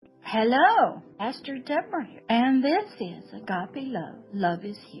Hello, Pastor Deborah here, and this is Agape Love. Love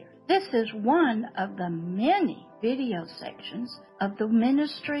is here. This is one of the many video sections of the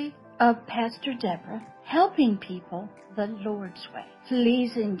ministry of Pastor Deborah, helping people the Lord's way.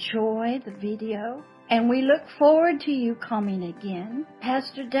 Please enjoy the video, and we look forward to you coming again.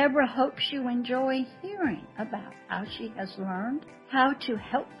 Pastor Deborah hopes you enjoy hearing about how she has learned how to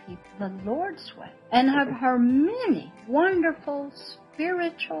help people the Lord's way, and of her many wonderful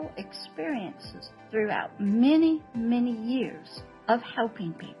spiritual experiences throughout many, many years of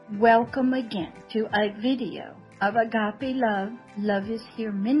helping people. Welcome again to a video of Agape Love, Love is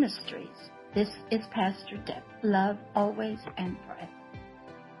Here Ministries. This is Pastor Deb. Love always and forever.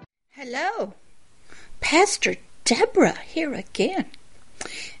 Hello, Pastor Deborah here again.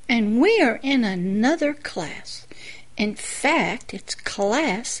 And we are in another class. In fact, it's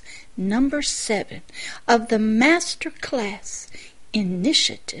class number 7 of the Master Class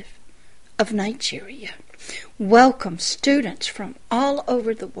Initiative of Nigeria. Welcome, students from all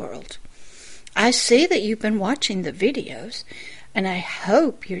over the world. I see that you've been watching the videos, and I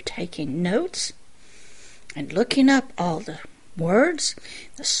hope you're taking notes and looking up all the words,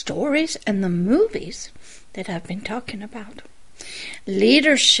 the stories, and the movies that I've been talking about.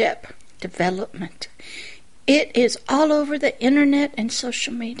 Leadership development. It is all over the internet and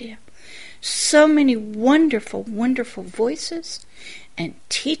social media. So many wonderful, wonderful voices and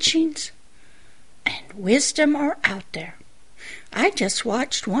teachings and wisdom are out there. I just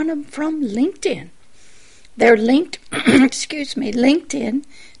watched one of them from LinkedIn. They're LinkedIn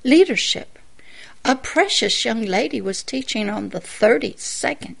Leadership. A precious young lady was teaching on the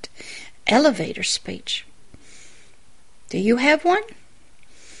 30-second elevator speech. Do you have one?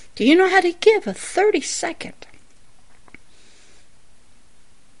 Do you know how to give a 30-second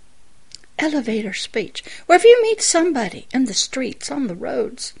elevator speech? Or if you meet somebody in the streets, on the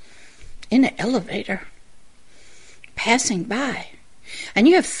roads, in an elevator, passing by, and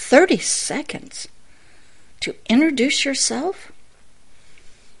you have 30 seconds to introduce yourself,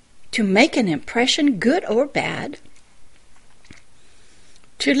 to make an impression, good or bad,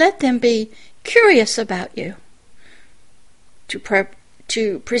 to let them be curious about you,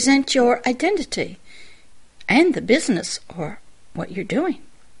 to present your identity and the business or what you're doing.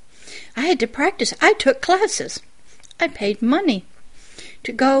 I had to practice. I took classes. I paid money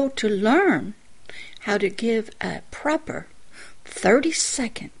to go to learn how to give a proper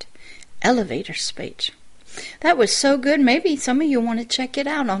 30-second elevator speech. That was so good. Maybe some of you want to check it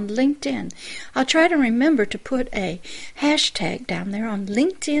out on LinkedIn. I'll try to remember to put a hashtag down there on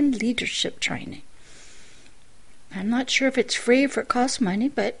LinkedIn Leadership Training. I'm not sure if it's free or if it costs money,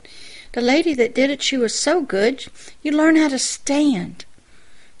 but the lady that did it, she was so good. You learn how to stand.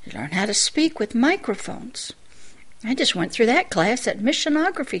 You learn how to speak with microphones. I just went through that class at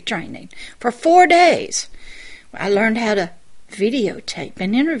missionography training for 4 days. I learned how to videotape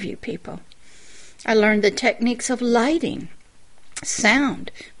and interview people. I learned the techniques of lighting,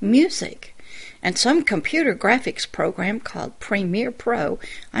 sound, music, and some computer graphics program called Premiere Pro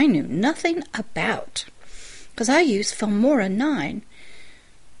I knew nothing about, because I used Filmora 9.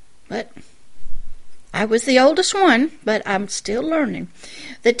 But I was the oldest one, but I'm still learning.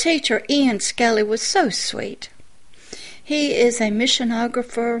 The teacher, Ian Skelly, was so sweet. He is a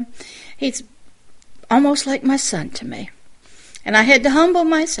missionographer. He's almost like my son to me. And I had to humble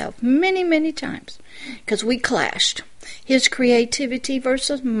myself many, many times because we clashed. His creativity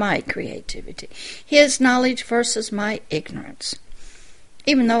versus my creativity. His knowledge versus my ignorance.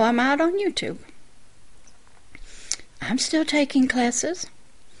 Even though I'm out on YouTube. I'm still taking classes.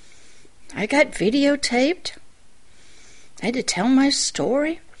 I got videotaped. I had to tell my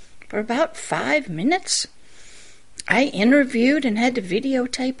story for about 5 minutes. I interviewed and had to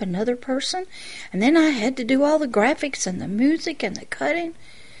videotape another person, and then I had to do all the graphics and the music and the cutting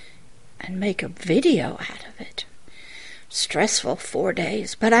and make a video out of it. Stressful 4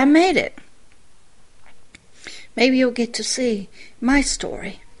 days, but I made it. Maybe you'll get to see my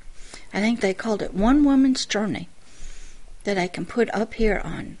story. I think they called it One Woman's Journey, that I can put up here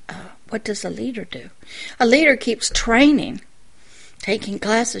on what does a leader do. A leader keeps training, taking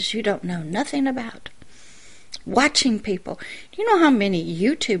classes you don't know nothing about. Watching people. Do you know how many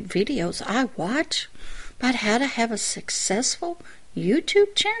YouTube videos I watch about how to have a successful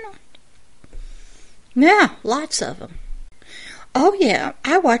YouTube channel? Yeah, lots of them. Oh yeah,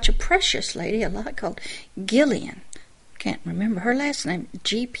 I watch a precious lady a lot called Gillian. Can't remember her last name,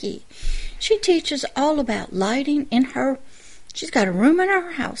 GP. She teaches all about lighting in her. She's got a room in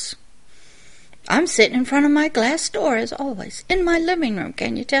her house. I'm sitting in front of my glass door as always, in my living room.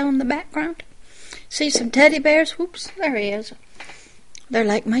 Can you tell in the background? See some teddy bears? Whoops, there he is. they're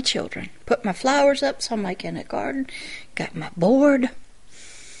like my children. Put my flowers up so I'm like in a garden. Got my board.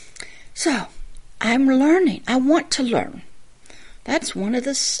 So, I'm learning. I want to learn. That's one of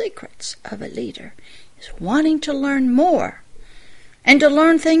the secrets of a leader, is wanting to learn more and to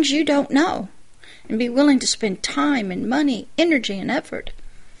learn things you don't know and be willing to spend time and money, energy and effort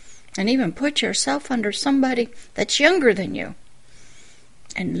and even put yourself under somebody that's younger than you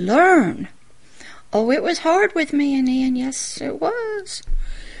and learn. Oh, it was hard with me and Ian. Yes, it was.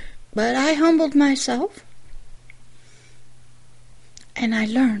 But I humbled myself and I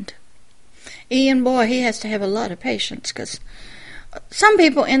learned. Ian, boy, he has to have a lot of patience because some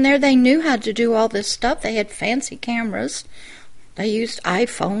people in there, they knew how to do all this stuff. They had fancy cameras. They used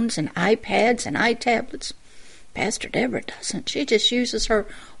iPhones and iPads and iTablets. Pastor Deborah doesn't. She just uses her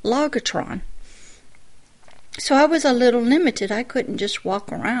Logotron. So I was a little limited. I couldn't just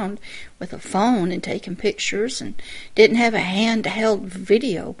walk around with a phone and taking pictures and didn't have a handheld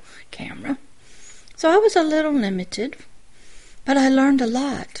video camera. So I was a little limited, but I learned a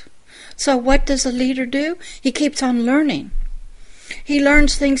lot. So what does a leader do? He keeps on learning. He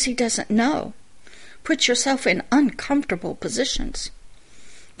learns things he doesn't know. Puts yourself in uncomfortable positions.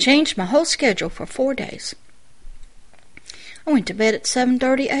 Changed my whole schedule for 4 days. I went to bed at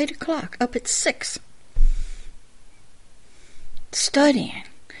 7:30, 8 o'clock, up at 6. Studying,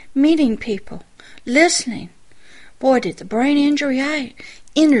 meeting people, listening. Boy, did the brain energy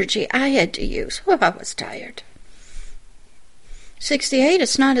I had to use. Well, I was tired. 68,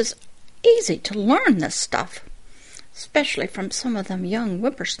 it's not as easy to learn this stuff, especially from some of them young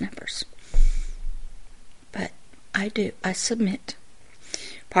whippersnippers. But I do. I submit.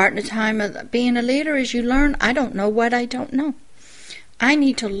 Part of the time of being a leader is you learn. I don't know what I don't know. I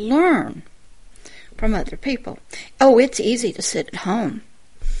need to learn from other people. Oh, it's easy to sit at home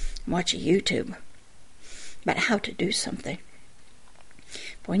and watch a YouTube about how to do something.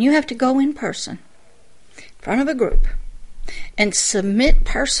 But when you have to go in person, in front of a group, and submit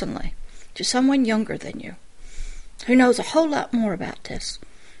personally to someone younger than you, who knows a whole lot more about this,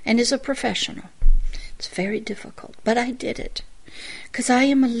 and is a professional, it's very difficult. But I did it, because I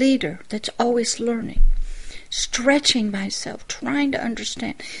am a leader that's always learning, stretching myself, trying to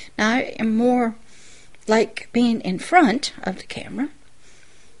understand. Now, I am more like being in front of the camera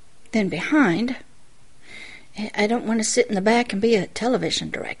than behind. I don't want to sit in the back and be a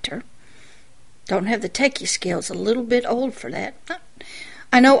television director. Don't have the techie skills, a little bit old for that.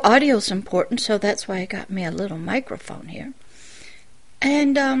 I know audio's important, so that's why I got me a little microphone here.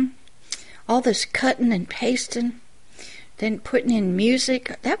 And all this cutting and pasting, then putting in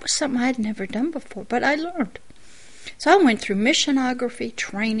music, that was something I'd never done before, but I learned. So I went through Missionography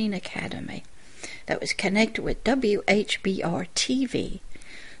Training Academy that was connected with WHBR-TV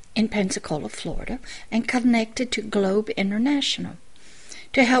in Pensacola, Florida, and connected to Globe International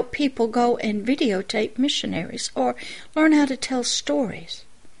to help people go and videotape missionaries or learn how to tell stories.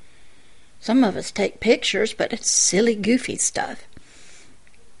 Some of us take pictures, but it's silly, goofy stuff.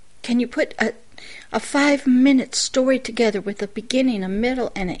 Can you put a 5-minute story together with a beginning, a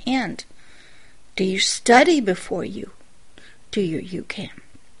middle, and an end? Do you study before you do your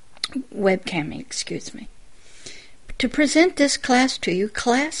webcamming, excuse me. To present this class to you,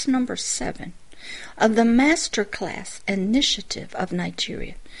 class number 7 of the Master Class Initiative of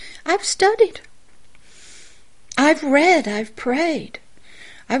Nigeria. I've studied. I've read. I've prayed.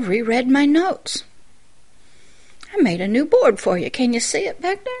 I've reread my notes. I made a new board for you. Can you see it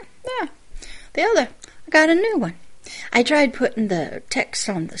back there? Yeah. The other, I got a new one. I tried putting the text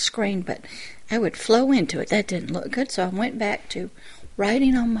on the screen, but I would flow into it. That didn't look good, so I went back to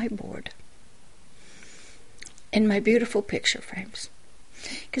writing on my board in my beautiful picture frames.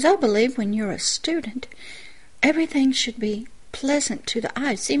 Because I believe when you're a student, everything should be pleasant to the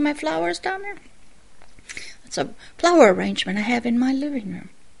eye. See my flowers down there? That's a flower arrangement I have in my living room.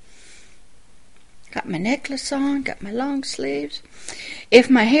 Got my necklace on, got my long sleeves. If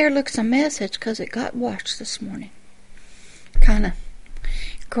my hair looks a mess, it's because it got washed this morning. Kind of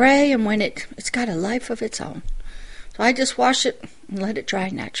gray, and when it's got a life of its own. So I just wash it and let it dry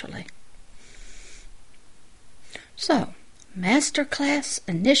naturally. So, Master Class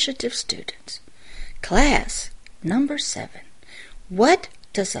Initiative students, class number 7. What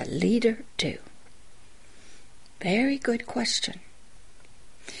does a leader do? Very good question.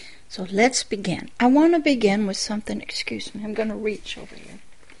 So let's begin. I want to begin with something, excuse me, I'm going to reach over here.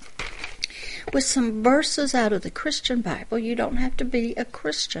 With some verses out of the Christian Bible. You don't have to be a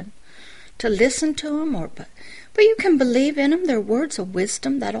Christian to listen to them, but you can believe in them. They're words of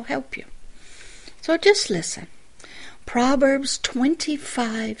wisdom that'll help you. So just listen. Proverbs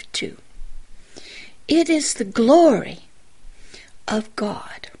 25:2. It is the glory of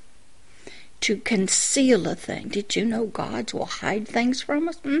God to conceal a thing. Did you know gods will hide things from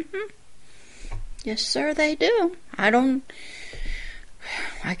us? Yes, sir, they do. I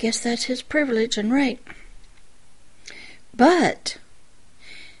guess that's his privilege and right. But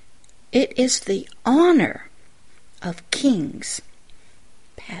it is the honor of kings,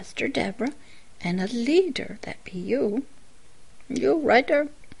 Pastor Deborah, and a leader, that be you. You right there.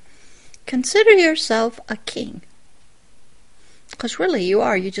 Consider yourself a king. Because really you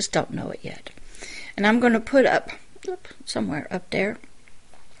are, you just don't know it yet. And I'm going to put up, somewhere up there,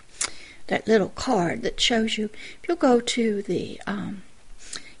 that little card that shows you, if you'll go to the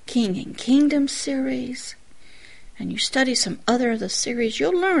King and Kingdom series, and you study some other of the series,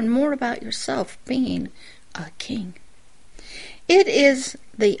 you'll learn more about yourself being a king. It is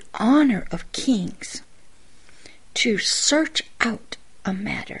the honor of kings to search out a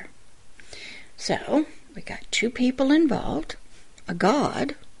matter. So, we got two people involved, a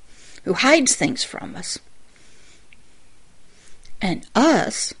God who hides things from us, and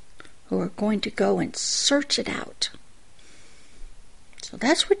us who are going to go and search it out. So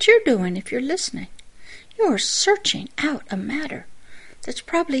that's what you're doing if you're listening. You are searching out a matter that's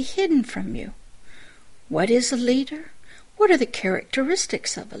probably hidden from you. What is a leader? What are the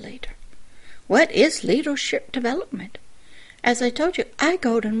characteristics of a leader? What is leadership development? As I told you, I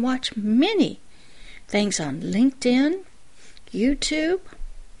go and watch many things on LinkedIn, YouTube.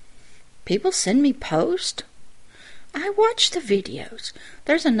 People send me posts. I watch the videos.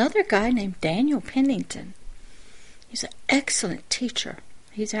 There's another guy named Daniel Pennington. He's an excellent teacher.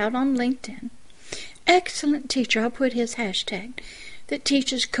 He's out on LinkedIn. Excellent teacher. I'll put his hashtag. That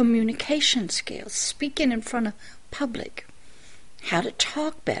teaches communication skills, speaking in front of public, how to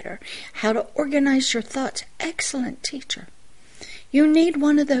talk better, how to organize your thoughts. Excellent teacher. You need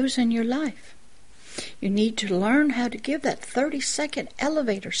one of those in your life. You need to learn how to give that 30-second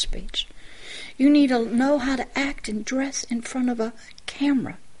elevator speech. You need to know how to act and dress in front of a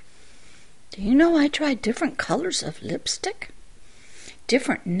camera. Do you know I tried different colors of lipstick?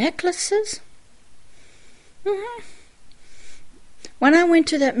 Different necklaces? When I went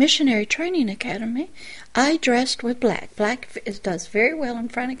to that missionary training academy, I dressed with black. Black does very well in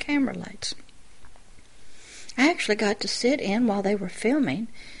front of camera lights. I actually got to sit in while they were filming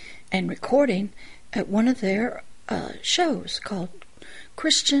and recording at one of their shows called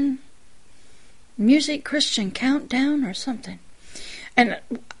Christian Countdown or something. And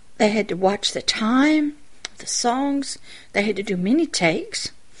they had to watch the time, the songs. They had to do many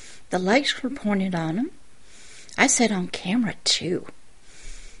takes. The lights were pointed on them. I sat on camera too.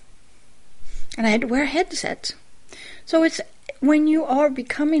 And I had to wear headsets. So it's when you are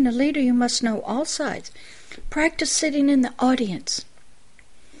becoming a leader, you must know all sides. Practice sitting in the audience.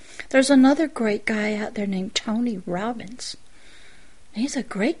 There's another great guy out there named Tony Robbins. He's a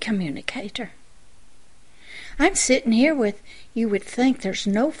great communicator. I'm sitting here with, you would think there's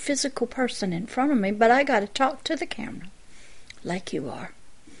no physical person in front of me, but I got to talk to the camera like you are.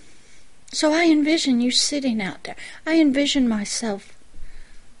 So I envision you sitting out there. I envision myself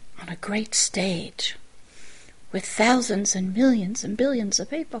on a great stage with thousands and millions and billions of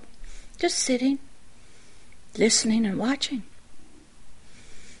people just sitting, listening and watching.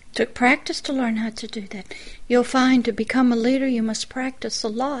 Took practice to learn how to do that. You'll find to become a leader, you must practice a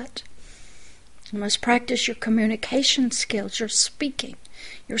lot. You must practice your communication skills, your speaking,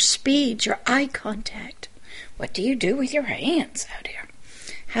 your speed, your eye contact. What do you do with your hands out here?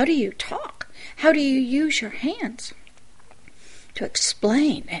 How do you talk? How do you use your hands to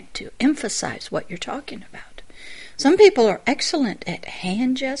explain and to emphasize what you're talking about? Some people are excellent at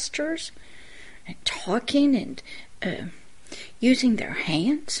hand gestures and talking and using their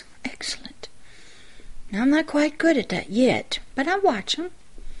hands. Excellent. Now, I'm not quite good at that yet, but I watch them.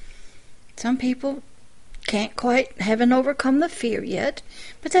 Some people haven't overcome the fear yet,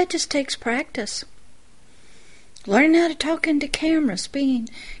 but that just takes practice. Learning how to talk into cameras, being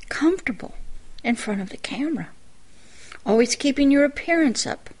comfortable in front of the camera. Always keeping your appearance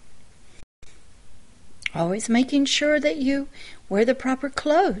up. Always making sure that you wear the proper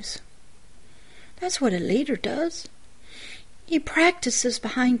clothes. That's what a leader does. He practices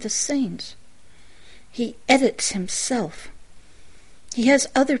behind the scenes. He edits himself. He has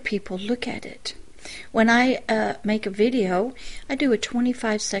other people look at it. When I make a video, I do a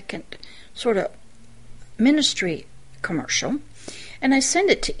 25-second sort of ministry commercial, and I send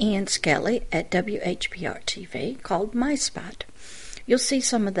it to Ian Skelly at WHPR TV called My Spot. You'll see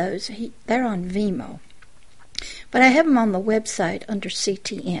some of those. They're on Vimeo. But I have them on the website under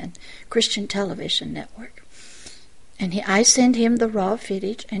CTN, Christian Television Network. And I send him the raw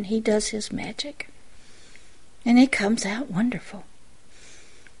footage, and he does his magic. And it comes out wonderful.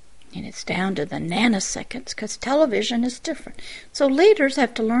 And it's down to the nanoseconds because television is different. So leaders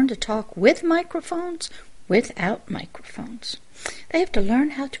have to learn to talk with microphones, without microphones. They have to learn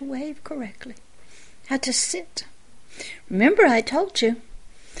how to wave correctly, how to sit. Remember I told you,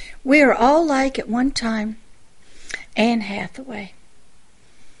 we are all like at one time Anne Hathaway,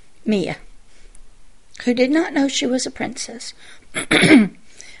 Mia, who did not know she was a princess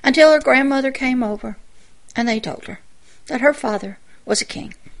until her grandmother came over and they told her that her father was a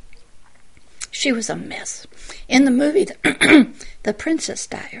king. She was a mess. In the movie, The Princess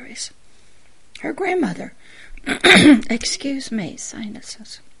Diaries, her grandmother, excuse me,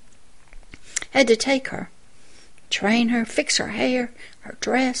 sinuses, had to take her, train her, fix her hair, her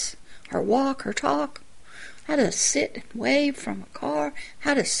dress, her walk, her talk, how to sit and wave from a car,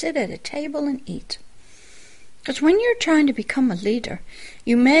 how to sit at a table and eat. Because when you're trying to become a leader,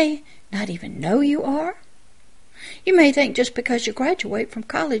 you may not even know you are. You may think just because you graduate from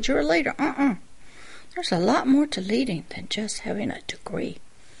college you're a leader. There's a lot more to leading than just having a degree.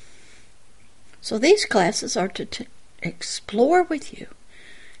 So these classes are to explore with you,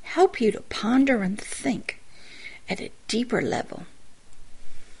 help you to ponder and think at a deeper level.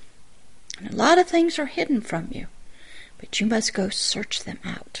 And a lot of things are hidden from you, but you must go search them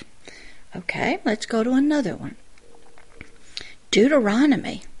out. Okay, let's go to another one.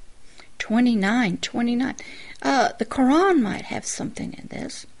 Deuteronomy 29:29. The Quran might have something in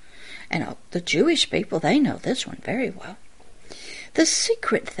this. And the Jewish people, they know this one very well. The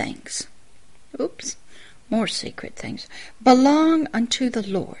secret things, more secret things, belong unto the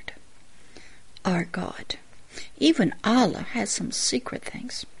Lord, our God. Even Allah has some secret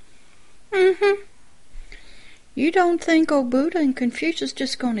things. You don't think old Buddha and Confucius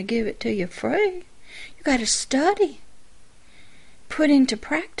just going to give it to you free. You got to study. Put into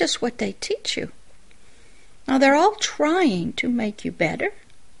practice what they teach you. Now, they're all trying to make you better,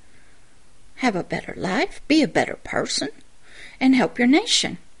 have a better life, be a better person, and help your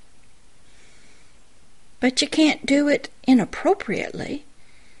nation. But you can't do it inappropriately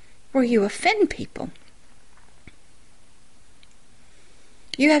where you offend people.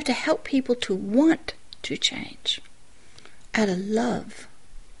 You have to help people to want to change out of love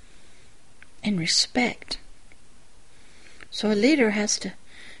and respect. So a leader has to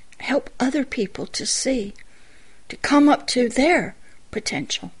help other people to see, to come up to their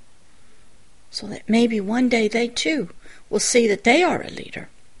potential, so that maybe one day they too will see that they are a leader.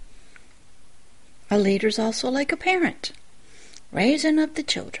 A leader's also like a parent, raising up the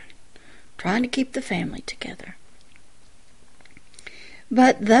children, trying to keep the family together.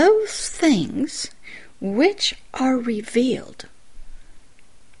 But those things which are revealed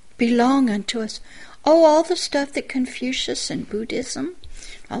belong unto us. Oh, all the stuff that Confucius and Buddhism,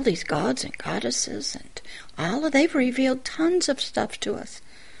 all these gods and goddesses and all, they've revealed tons of stuff to us.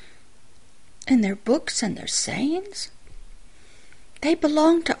 And their books and their sayings, they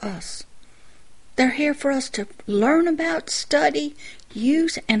belong to us. They're here for us to learn about, study,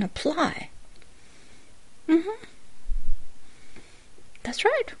 use, and apply. That's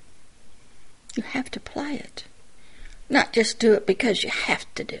right. You have to apply it. Not just do it because you have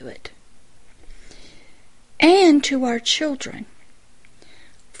to do it. And to our children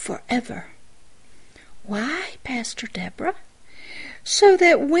forever. Why, Pastor Deborah? So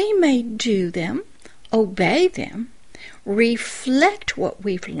that we may do them, obey them, reflect what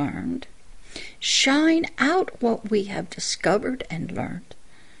we've learned, shine out what we have discovered and learned,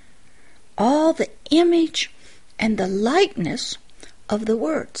 all the image and the likeness of the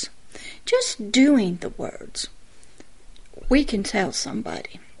words. Just doing the words. We can tell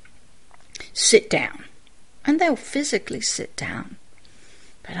somebody, sit down, and they'll physically sit down.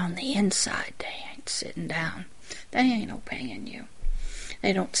 But on the inside, they ain't sitting down. They ain't obeying you.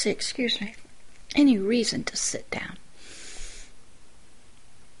 They don't see, any reason to sit down.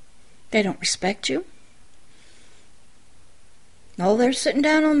 They don't respect you. No, they're sitting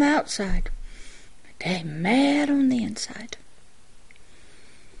down on the outside, but they're mad on the inside.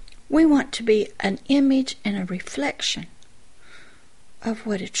 We want to be an image and a reflection of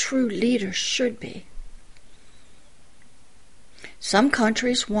what a true leader should be. Some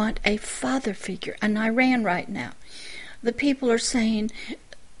countries want a father figure. In Iran right now, the people are saying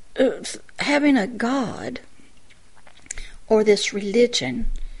having a God or this religion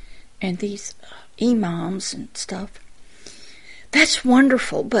and these imams and stuff, that's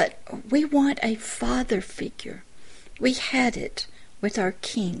wonderful, but we want a father figure. We had it with our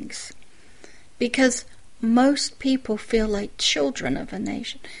kings because most people feel like children of a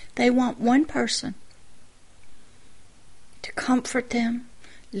nation. They want one person to comfort them,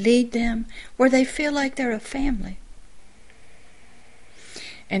 lead them, where they feel like they're a family.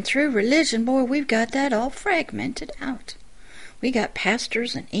 And through religion, boy, we've got that all fragmented out. We got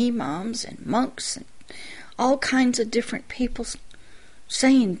pastors and imams and monks and all kinds of different people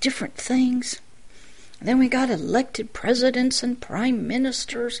saying different things. And then we got elected presidents and prime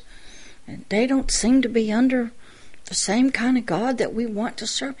ministers, and they don't seem to be under the same kind of God that we want to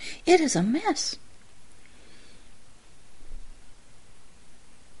serve. It is a mess.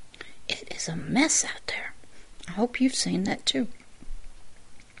 It is a mess out there. I hope you've seen that too.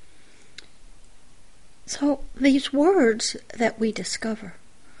 So these words that we discover,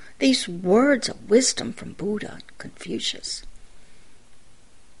 these words of wisdom from Buddha and Confucius,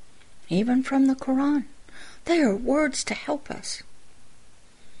 even from the Quran, they are words to help us.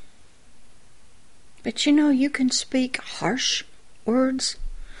 But you can speak harsh words.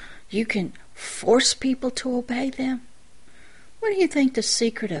 You can force people to obey them. What do you think the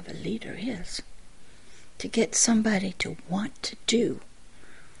secret of a leader is? To get somebody to want to do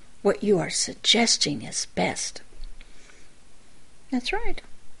what you are suggesting is best. That's right.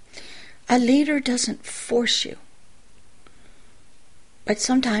 A leader doesn't force you. But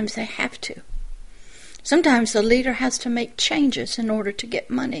sometimes they have to. Sometimes the leader has to make changes in order to get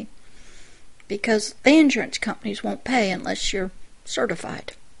money, because the insurance companies won't pay unless you're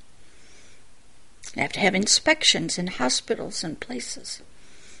certified. You have to have inspections in hospitals and places.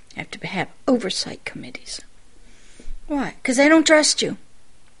 You have to have oversight committees. Why? Because they don't trust you.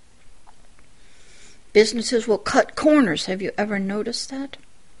 Businesses will cut corners. Have you ever noticed that?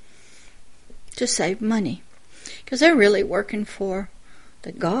 To save money. Because they're really working for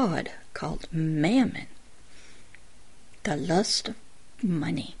the god called Mammon. The lust of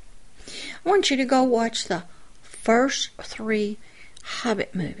money. I want you to go watch the first 3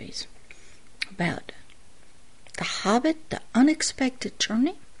 Hobbit movies about the Hobbit, the unexpected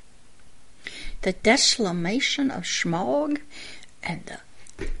journey, the decimation of Smaug, and the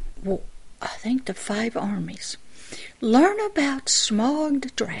 5 armies. Learn about Smaug the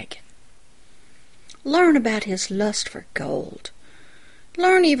dragon. Learn about his lust for gold.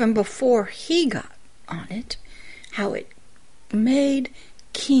 Learn even before he got on it, how it made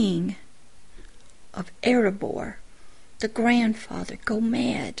King of Erebor, the grandfather, go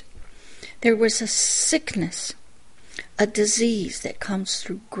mad. There was a sickness, a disease that comes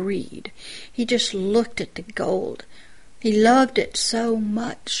through greed. He just looked at the gold. He loved it so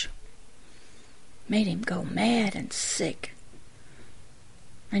much. Made him go mad and sick.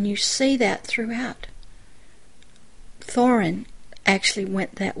 And you see that throughout. Thorin actually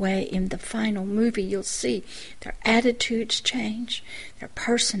went that way in the final movie. You'll see their attitudes change, their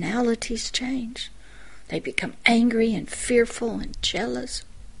personalities change. They become angry and fearful and jealous.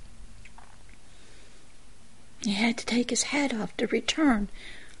 He had to take his hat off to return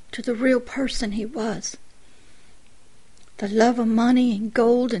to the real person he was. The love of money and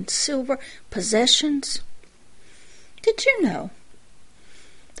gold and silver, possessions. Did you know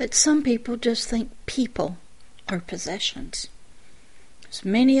that some people just think people are possessions? As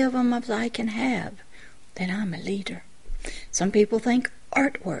many of them as I can have, then I'm a leader. Some people think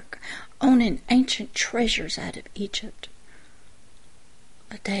artwork, owning ancient treasures out of Egypt.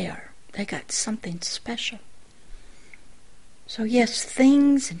 But they got something special. So yes,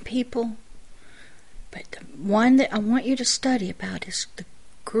 things and people, but the one that I want you to study about is the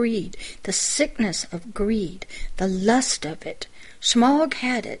greed, the sickness of greed, the lust of it. Smaug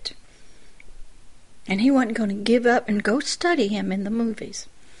had it. And he wasn't going to give up. And go study him in the movies.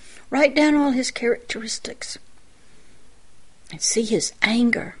 Write down all his characteristics. And see his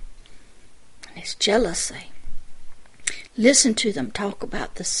anger and his jealousy. Listen to them talk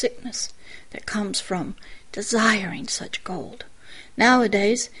about the sickness that comes from desiring such gold.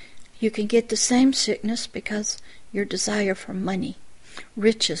 Nowadays, you can get the same sickness because your desire for money,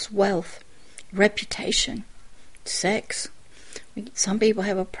 riches, wealth, reputation, sex. Some people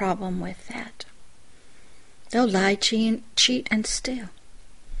have a problem with that. They'll lie, cheat, and steal.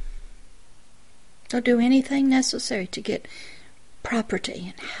 They'll do anything necessary to get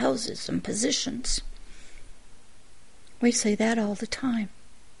property and houses and positions. We see that all the time.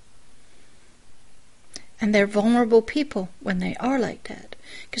 And they're vulnerable people when they are like that,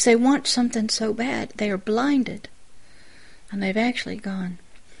 because they want something so bad. They are blinded. And they've actually gone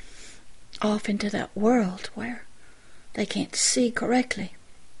off into that world where they can't see correctly.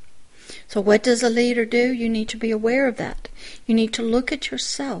 So what does a leader do? You need to be aware of that. You need to look at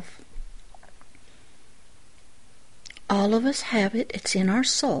yourself. All of us have it. It's in our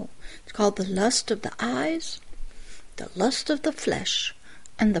soul. It's called the lust of the eyes, the lust of the flesh,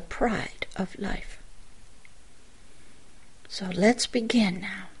 and the pride of life. So let's begin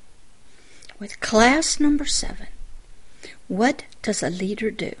now with class number 7. What does a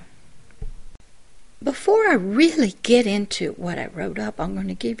leader do? Before I really get into what I wrote up, I'm going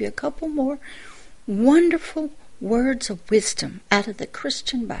to give you a couple more wonderful words of wisdom out of the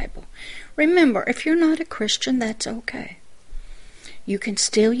Christian Bible. Remember, if you're not a Christian, that's okay. You can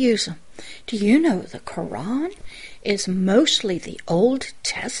still use them. Do you know the Quran is mostly the Old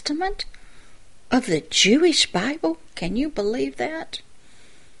Testament of the Jewish Bible? Can you believe that?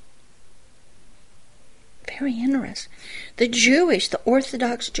 Very interesting. The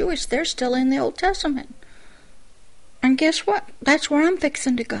Orthodox Jewish, they're still in the Old Testament. And guess what? That's where I'm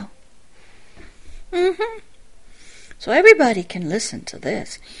fixing to go. So everybody can listen to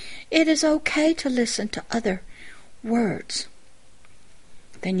this. It is okay to listen to other words.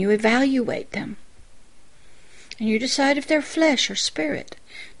 Then you evaluate them. And you decide if they're flesh or spirit.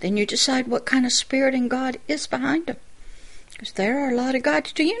 Then you decide what kind of spirit and God is behind them. Because there are a lot of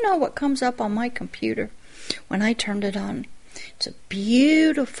gods. Do you know what comes up on my computer when I turned it on? It's a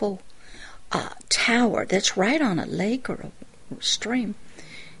beautiful tower that's right on a lake or a stream.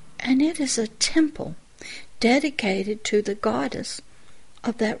 And it is a temple dedicated to the goddess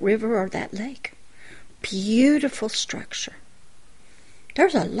of that river or that lake. Beautiful structure.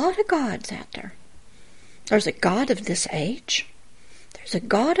 There's a lot of gods out there. There's a God of this age. There's a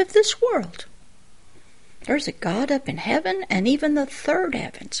God of this world. There's a God up in heaven and even the third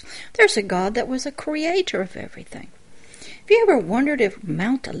heavens. There's a God that was a creator of everything. Have you ever wondered if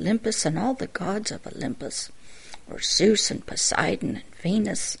Mount Olympus and all the gods of Olympus, or Zeus and Poseidon and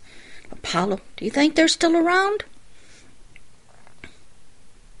Venus, Apollo, do you think they're still around?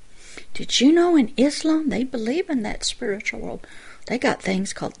 Did you know in Islam they believe in that spiritual world? They got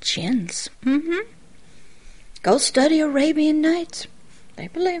things called jinns. Go study Arabian Nights. They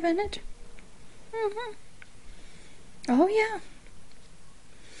believe in it. Oh, yeah.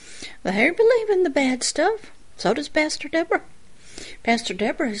 They believe in the bad stuff. So does Pastor Deborah. Pastor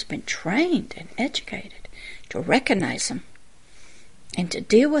Deborah has been trained and educated to recognize them and to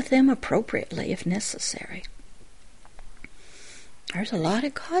deal with them appropriately if necessary. There's a lot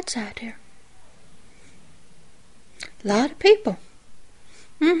of gods out there. A lot of people.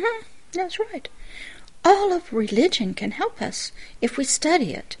 That's right. All of religion can help us if we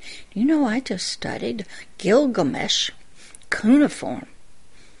study it. You know, I just studied Gilgamesh cuneiform.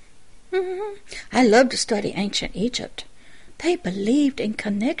 I love to study ancient Egypt. They believed in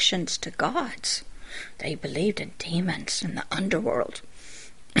connections to gods. They believed in demons in the underworld.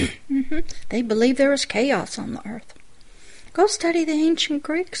 They believed there was chaos on the earth. Go study the ancient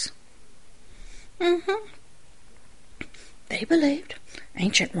Greeks. They believed.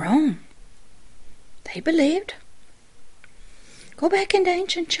 Ancient Rome. They believed. Go back into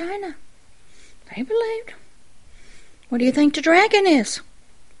ancient China. They believed. What do you think the dragon is?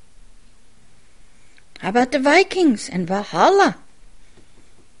 How about the Vikings and Valhalla?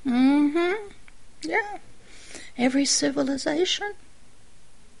 Yeah. Every civilization.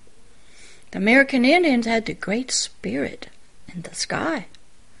 The American Indians had the Great Spirit in the sky.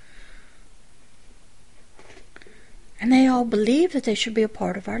 And they all believed that they should be a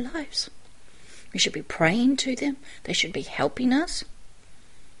part of our lives. We should be praying to them. They should be helping us.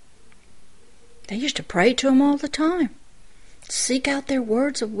 They used to pray to them all the time. Seek out their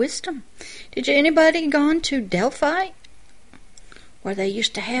words of wisdom. Did anybody gone to Delphi, where they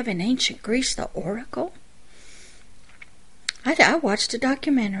used to have in ancient Greece the oracle? I watched a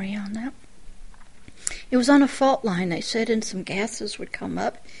documentary on that. It was on a fault line, they said, and some gases would come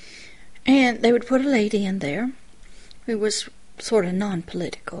up, and they would put a lady in there who was sort of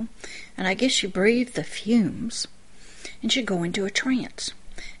non-political, and I guess she breathed the fumes, and she'd go into a trance,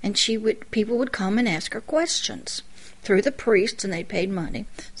 and people would come and ask her questions through the priests, and they paid money,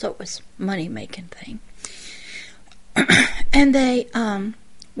 so it was money-making thing. And they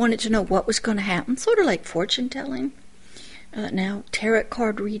wanted to know what was going to happen, sort of like fortune-telling. Now, tarot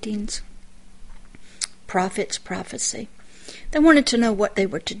card readings, prophets, prophecy. They wanted to know what they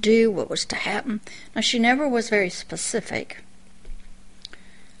were to do, what was to happen. Now, she never was very specific,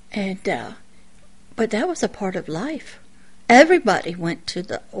 and but that was a part of life. Everybody went to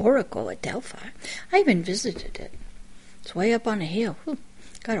the oracle at Delphi. I even visited it. It's way up on a hill.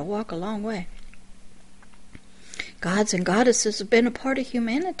 Got to walk a long way. Gods and goddesses have been a part of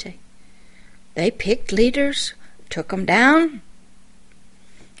humanity. They picked leaders, took them down,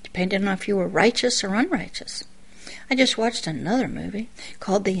 depending on if you were righteous or unrighteous. I just watched another movie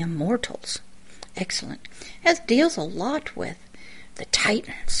called The Immortals. Excellent. It deals a lot with the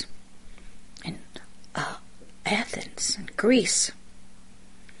Titans and Athens and Greece,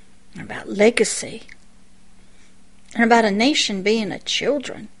 and about legacy, and about a nation being a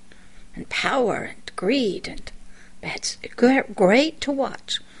children, and power and greed and That's great to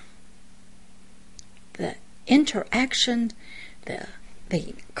watch. The interaction, the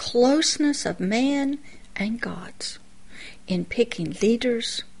closeness of man and God's in picking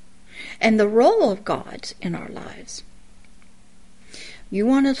leaders, and the role of God's in our lives. You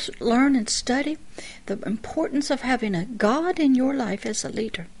want to learn and study the importance of having a God in your life as a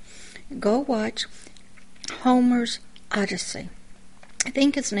leader. Go watch Homer's Odyssey. I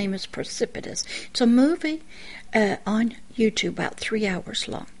think his name is Precipitous. It's a movie on YouTube, about 3 hours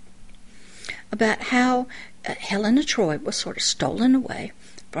long, about how Helen of Troy was sort of stolen away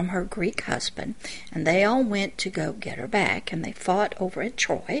from her Greek husband, and they all went to go get her back, and they fought over at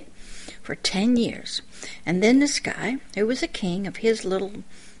Troy for 10 years. And then this guy, who was a king of his little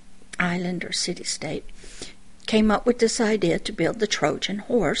island or city-state, came up with this idea to build the Trojan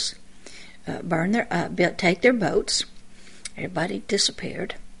horse, take their boats. Everybody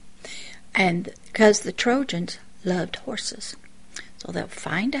disappeared. And because the Trojans loved horses, so they'll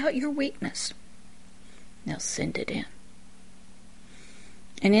find out your weakness. They'll send it in.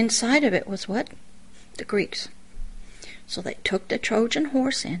 And inside of it was what? The Greeks. So they took the Trojan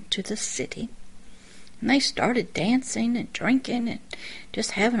horse into the city, and they started dancing and drinking and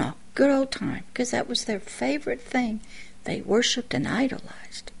just having a good old time, because that was their favorite thing. They worshipped and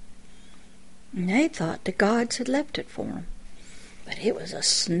idolized. And they thought the gods had left it for them. But it was a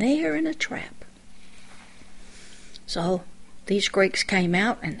snare and a trap. So these Greeks came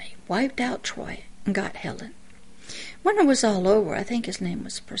out and they wiped out Troy and got Helen. When it was all over, I think his name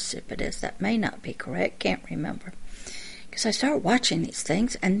was Precipitous. That may not be correct. Can't remember. Because I start watching these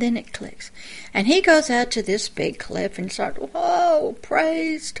things, and then it clicks. And he goes out to this big cliff and starts, whoa,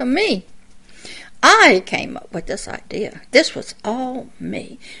 praise to me. I came up with this idea. This was all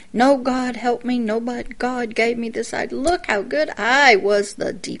me. No God helped me. Nobody. God gave me this idea. Look how good I was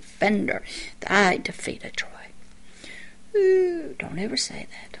the defender. I defeated Troy. Ooh, don't ever say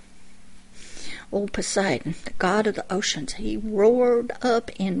that. Old Poseidon, the god of the oceans, he roared up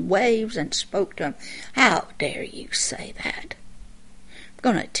in waves and spoke to him. How dare you say that? I'm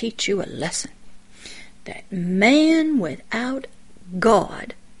going to teach you a lesson. That man without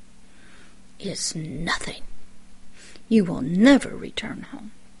God is nothing. You will never return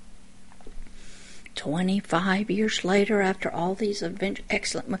home. 25 years later, after all these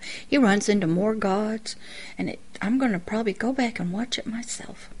excellent, he runs into more gods, and I'm going to probably go back and watch it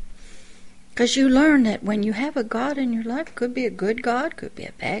myself. Because you learn that when you have a God in your life, could be a good God, could be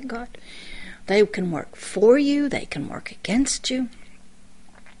a bad God. They can work for you, they can work against you.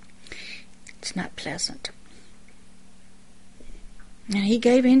 It's not pleasant. And he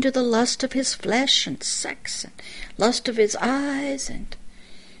gave in to the lust of his flesh and sex and lust of his eyes, and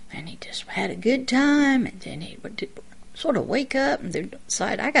he just had a good time, and then he would sort of wake up and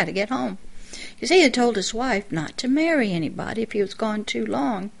decide, I got to get home. Because he had told his wife not to marry anybody if he was gone too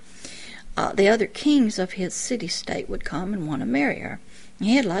long. The other kings of his city-state would come and want to marry her.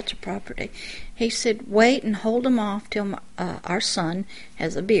 He had lots of property. He said, wait and hold them off till our son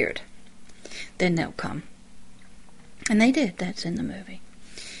has a beard. Then they'll come. And they did. That's in the movie.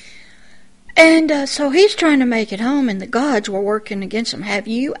 And so he's trying to make it home, and the gods were working against him. Have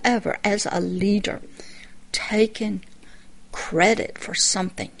you ever, as a leader, taken credit for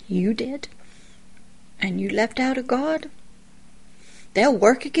something you did and you left out a God? They'll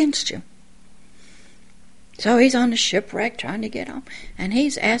work against you. So he's on the shipwreck trying to get home, and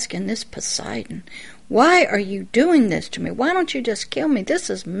he's asking this Poseidon, why are you doing this to me? Why don't you just kill me?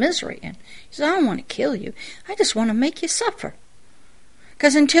 This is misery. And he says, I don't want to kill you. I just want to make you suffer.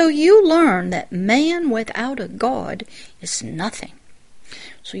 Because until you learn that man without a God is nothing.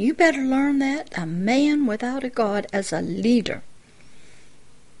 So you better learn that a man without a God as a leader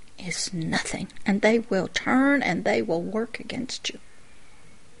is nothing. And they will turn and they will work against you.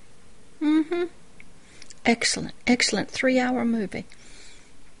 Excellent, excellent 3-hour movie.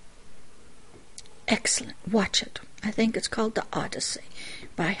 Excellent. Watch it. I think it's called The Odyssey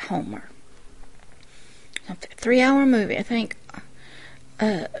by Homer. A 3-hour movie. I think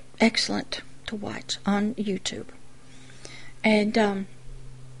excellent to watch on YouTube. And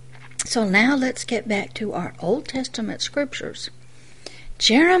so now let's get back to our Old Testament scriptures.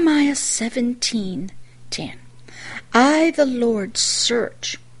 Jeremiah 17:10. I, the Lord,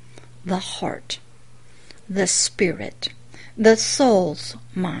 search the heart, the spirit, the soul's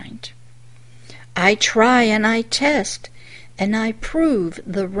mind. I try and I test and I prove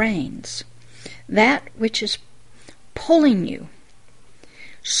the reins, that which is pulling you,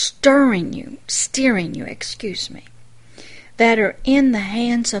 steering you, that are in the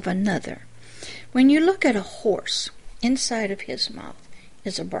hands of another. When you look at a horse, inside of his mouth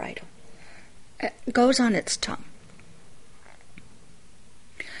is a bridle. It goes on its tongue.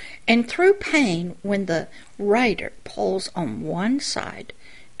 And through pain, when the rider pulls on one side,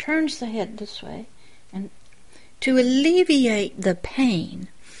 turns the head this way, and to alleviate the pain,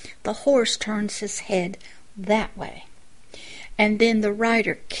 the horse turns his head that way. And then the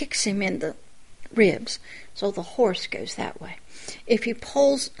rider kicks him in the ribs, so the horse goes that way. If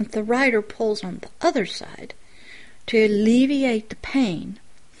the rider pulls on the other side, to alleviate the pain,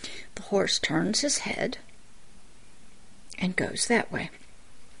 the horse turns his head and goes that way.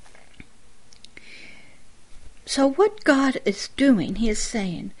 So what God is doing, He is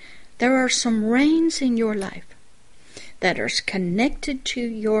saying, there are some reins in your life that are connected to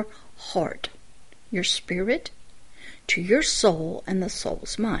your heart, your spirit, to your soul, and the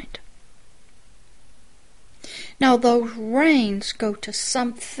soul's mind. Now those reins go to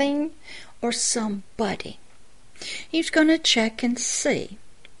something or somebody. He's going to check and see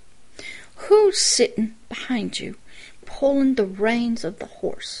who's sitting behind you, pulling the reins of the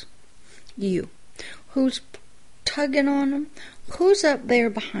horse. You. Who's tugging on them? Who's up there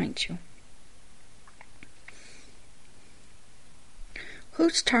behind you?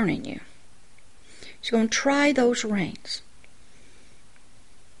 Who's turning you? He's going to try those reins.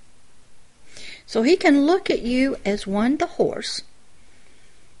 So He can look at you as one, the horse,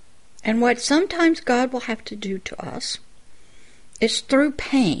 and what sometimes God will have to do to us is through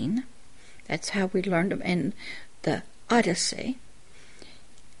pain. That's how we learned them in the Odyssey.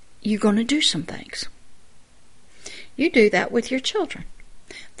 You're going to do some things. You do that with your children.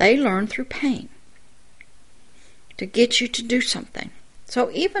 They learn through pain to get you to do something.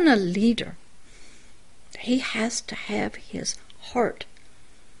 So even a leader, he has to have his heart,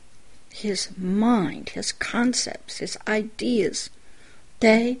 his mind, his concepts, his ideas.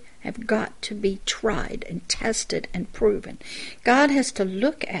 They have got to be tried and tested and proven. God has to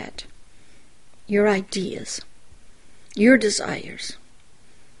look at your ideas, your desires,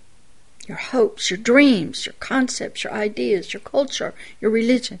 your hopes, your dreams, your concepts, your ideas, your culture, your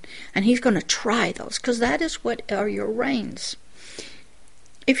religion, and He's going to try those, because that is what are your reins.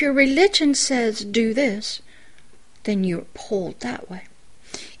 If your religion says do this, then you're pulled that way.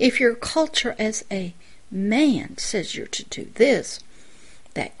 If your culture as a man says you're to do this,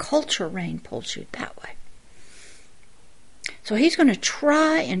 that culture rein pulls you that way. So He's going to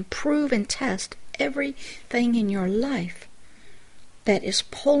try and prove and test everything in your life that is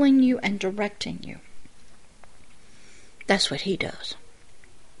pulling you and directing you. That's what He does.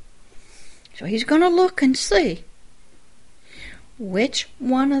 So He's going to look and see which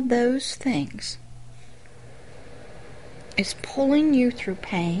one of those things is pulling you through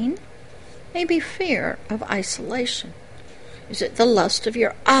pain, maybe fear of isolation. Is it the lust of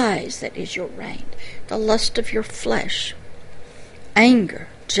your eyes that is your rein? The lust of your flesh? Anger,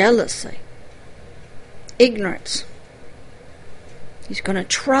 jealousy, ignorance? He's going to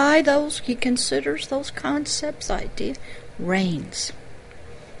try those. He considers those concepts, ideas, reins.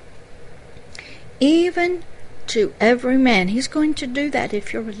 Even to every man. He's going to do that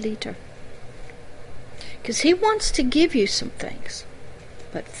if you're a leader. Because He wants to give you some things.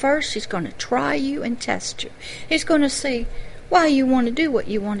 But first He's going to try you and test you. He's going to see why you want to do what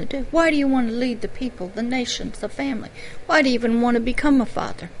you want to do. Why do you want to lead the people, the nations, the family? Why do you even want to become a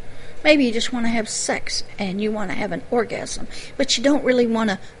father? Maybe you just want to have sex and you want to have an orgasm, but you don't really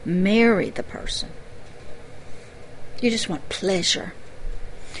want to marry the person. You just want pleasure.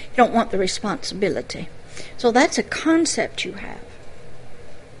 You don't want the responsibility. So that's a concept you have.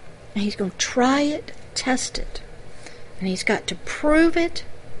 And He's going to try it, test it. And He's got to prove it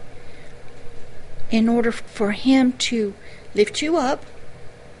in order for Him to lift you up,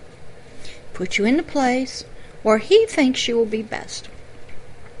 put you in the place where He thinks you will be best.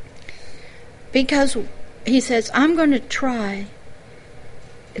 Because He says, I'm going to try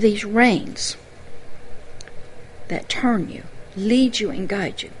these reins that turn you, lead you, and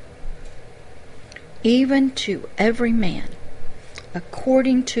guide you. Even to every man,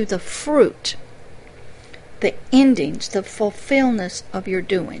 according to the fruit, the endings, the fulfillment of your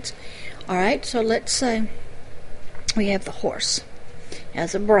doings. All right, so let's say we have the horse. It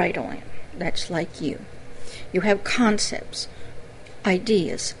has a bridle in. That's like you. You have concepts,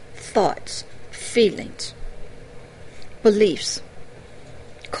 ideas, thoughts, feelings, beliefs,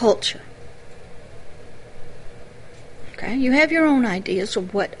 culture. Okay, you have your own ideas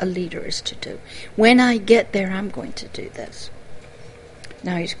of what a leader is to do. When I get there, I'm going to do this.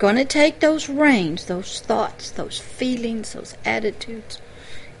 Now He's going to take those reins, those thoughts, those feelings, those attitudes,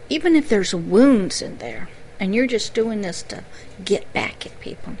 even if there's wounds in there, and you're just doing this to get back at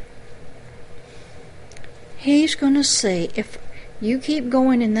people. He's going to see if you keep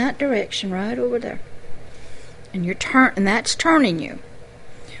going in that direction right over there, and and that's turning you,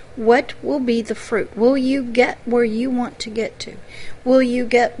 What will be the fruit? Will you get where you want to get to? Will you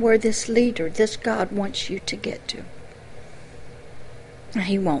get where this leader, this God wants you to get to?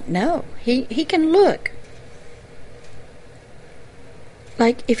 He won't know. He can look.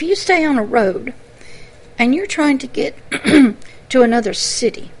 Like if you stay on a road and you're trying to get to another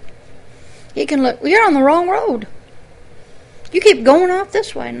city, he can look, you're on the wrong road. You keep going off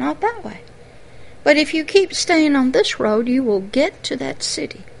this way, not that way. But if you keep staying on this road, you will get to that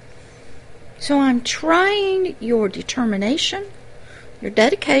city. So I'm trying your determination, your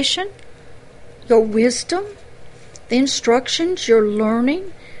dedication, your wisdom, the instructions you're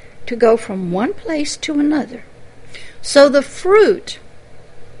learning to go from one place to another. So the fruit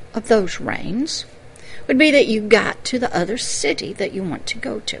of those rains would be that you got to the other city that you want to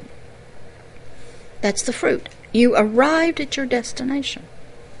go to. That's the fruit. You arrived at your destination.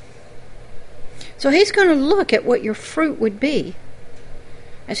 So he's going to look at what your fruit would be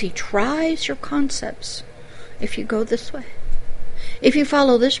as he tries your concepts. If you go this way, if you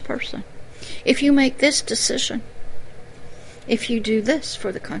follow this person, if you make this decision, if you do this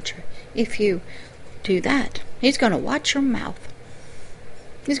for the country, if you do that, he's going to watch your mouth.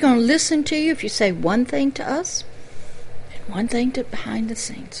 He's going to listen to you if you say one thing to us and one thing to behind the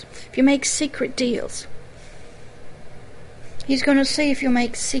scenes. If you make secret deals, he's going to see if you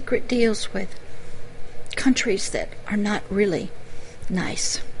make secret deals with countries that are not really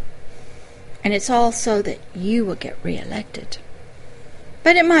nice. And it's all so that you will get reelected.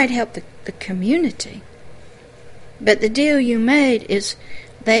 But it might help the community. But the deal you made is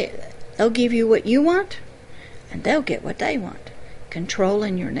they'll give you what you want, and they'll get what they want. Control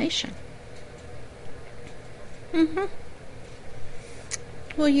in your nation.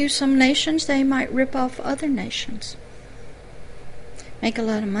 Well, some nations, they might rip off other nations. Make a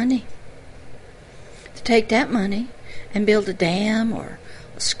lot of money. To take that money and build a dam or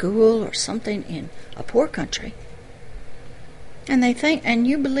a school or something in a poor country. And they think, and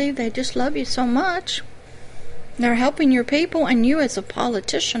you believe they just love you so much. They're helping your people, and you as a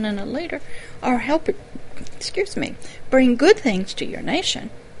politician and a leader are helping, bring good things to your nation.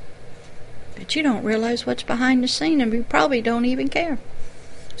 But you don't realize what's behind the scene, and you probably don't even care.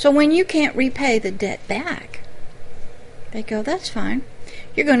 So when you can't repay the debt back, they go, that's fine.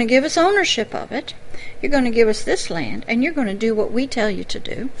 You're going to give us ownership of it. You're going to give us this land, and you're going to do what we tell you to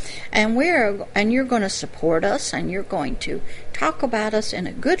do, and you're going to support us, and you're going to talk about us in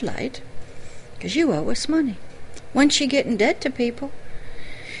a good light, because you owe us money. Once you get in debt to people,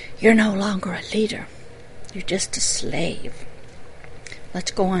 you're no longer a leader. You're just a slave.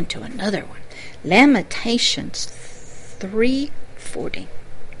 Let's go on to another one. Lamentations 3:40.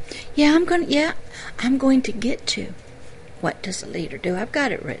 I'm going to get to what does a leader do. I've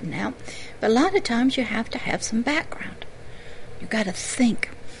got it written out. But a lot of times you have to have some background. You've got to think.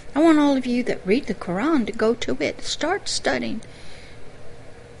 I want all of you that read the Quran to go to it. Start studying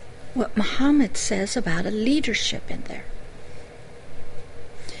what Muhammad says about a leadership in there.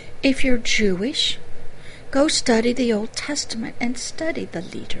 If you're Jewish, go study the Old Testament and study the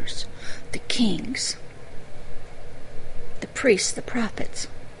leaders, the kings, the priests, the prophets.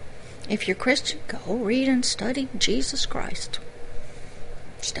 If you're Christian, go read and study Jesus Christ.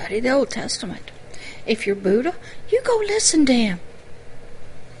 Study the Old Testament. If you're Buddha, you go listen to him.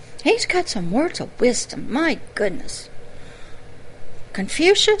 He's got some words of wisdom. My goodness.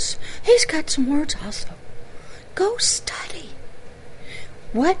 Confucius, he's got some words also. Go study.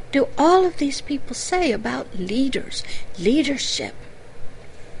 What do all of these people say about leaders, leadership,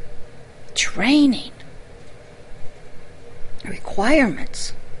 training,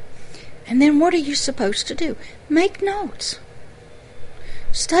 requirements? And then what are you supposed to do? Make notes.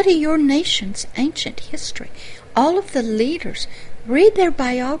 Study your nation's ancient history. All of the leaders. Read their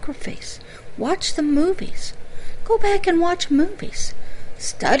biographies. Watch the movies. Go back and watch movies.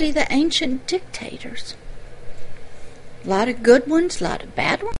 Study the ancient dictators. A lot of good ones, a lot of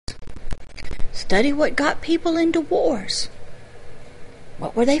bad ones. Study what got people into wars.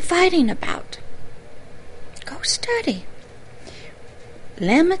 What were they fighting about? Go study.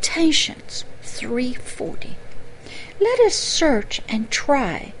 Lamentations 3:40. Let us search and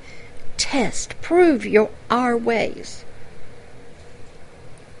try, test, prove our ways,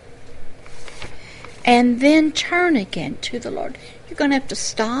 and then turn again to the Lord. You're going to have to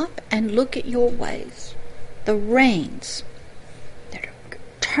stop and look at your ways, the reins that are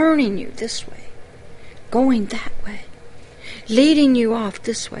turning you this way, going that way, leading you off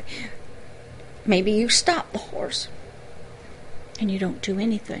this way. Maybe you stop the horse and you don't do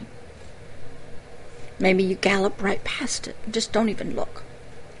anything. Maybe you gallop right past it and just don't even look.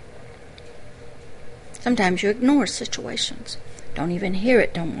 Sometimes you ignore situations. Don't even hear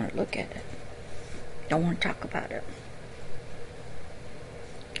it, don't want to look at it. Don't want to talk about it.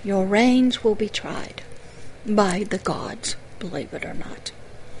 Your reigns will be tried by the gods, believe it or not,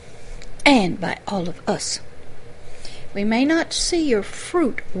 and by all of us. We may not see your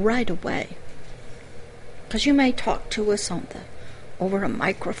fruit right away, because you may talk to us over a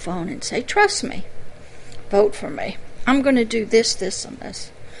microphone and say, trust me, vote for me. I'm going to do this, this, and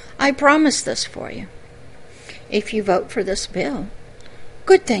this. I promise this for you. If you vote for this bill,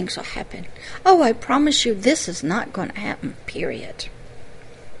 good things will happen. Oh, I promise you this is not going to happen, period.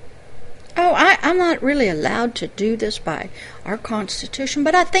 Oh, I'm not really allowed to do this by our Constitution,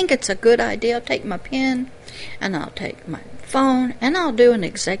 but I think it's a good idea. I'll take my pen, and I'll take my phone, and I'll do an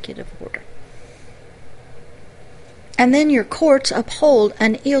executive order. And then your courts uphold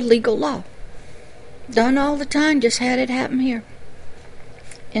an illegal law. Done all the time, just had it happen here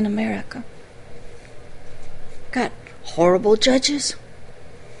in America. Got horrible judges.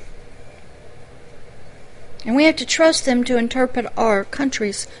 And we have to trust them to interpret our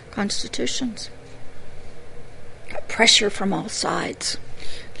country's constitutions. Got pressure from all sides.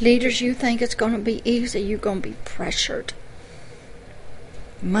 Leaders, you think it's going to be easy, you're going to be pressured.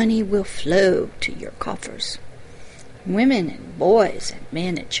 Money will flow to your coffers. Women and boys and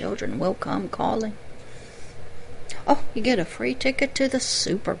men and children will come calling. Oh, you get a free ticket to the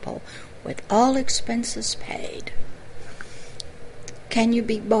Super Bowl with all expenses paid. Can you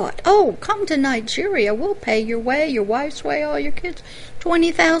be bought? Oh, come to Nigeria. We'll pay your way, your wife's way, all your kids.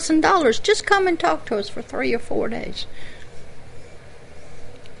 $20,000. Just come and talk to us for 3 or 4 days.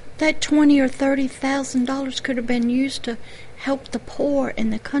 That $20,000 or $30,000 could have been used to help the poor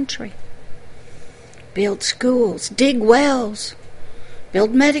in the country. Build schools, dig wells,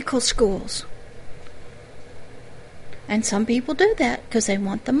 build medical schools. And some people do that because they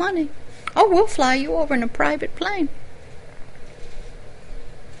want the money. Oh, we'll fly you over in a private plane.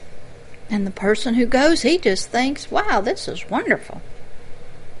 And the person who goes, he just thinks, wow, this is wonderful.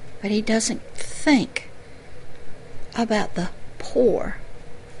 But he doesn't think about the poor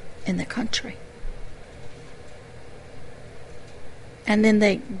in the country. And then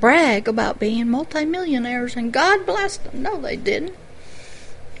they brag about being multimillionaires, and God bless them. No, they didn't.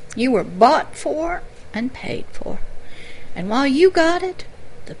 You were bought for and paid for. And while you got it,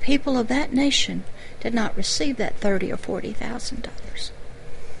 the people of that nation did not receive that $30,000 or $40,000.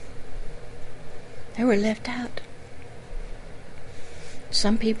 They were left out.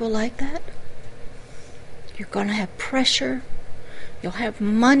 Some people like that. You're going to have pressure. You'll have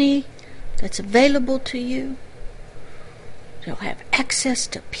money that's available to you. You'll have access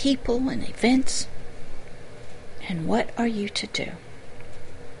to people and events. And what are you to do?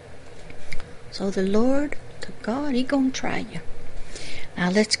 So the Lord, the God, He going to try you.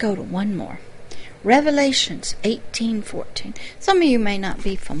 Now let's go to one more. Revelations 18:14. Some of you may not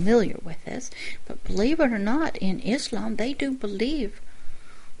be familiar with this, but believe it or not, in Islam, they do believe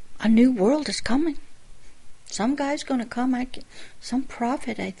a new world is coming. Some guy's going to come, some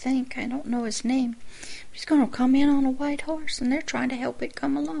prophet, I think, I don't know his name. He's going to come in on a white horse, and they're trying to help it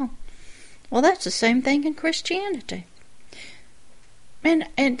come along. Well, that's the same thing in Christianity.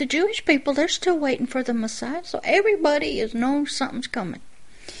 And the Jewish people, they're still waiting for the Messiah, so everybody is knowing something's coming.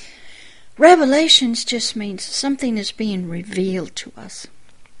 Revelations just means something is being revealed to us.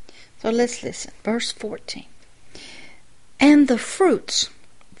 So let's listen. Verse 14. And the fruits,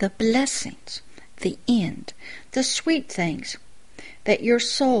 the blessings, the end, the sweet things that your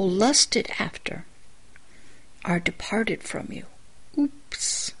soul lusted after are departed from you.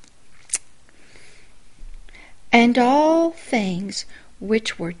 Oops. And all things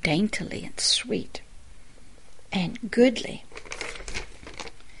which were daintily and sweet and goodly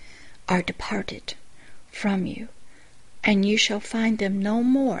are departed from you, and you shall find them no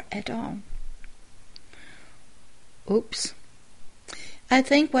more at all. Oops. I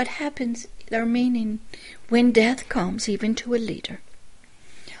think what happens, they're meaning when death comes, even to a leader,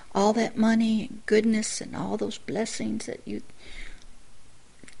 all that money and goodness and all those blessings that you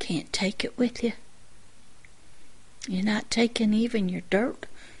can't take it with you. You're not taking even your dirt,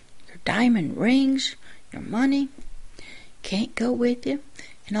 your diamond rings, your money. Can't go with you.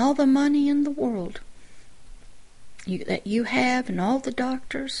 And all the money in the world that you have, and all the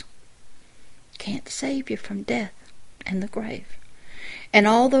doctors, can't save you from death and the grave. And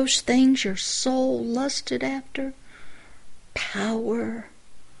all those things your soul lusted after, power,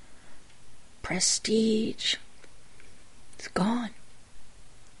 prestige, it's gone.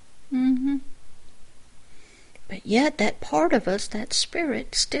 But yet that part of us, that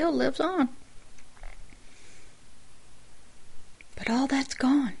spirit, still lives on. But all that's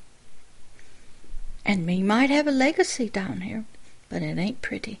gone. And we might have a legacy down here. but it ain't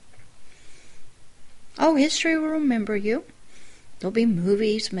pretty. Oh, history will remember you. There'll be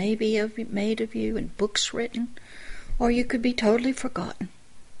movies made of you and books written, or you could be totally forgotten.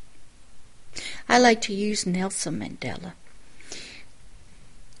 I like to use Nelson Mandela.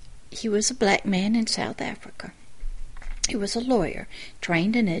 He was a black man in South Africa. He was a lawyer,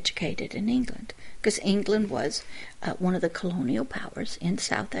 trained and educated in England, because England was one of the colonial powers in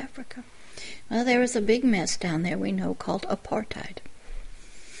South Africa. Well, there was a big mess down there we know called apartheid.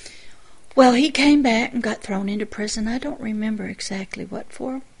 Well, he came back and got thrown into prison. I don't remember exactly what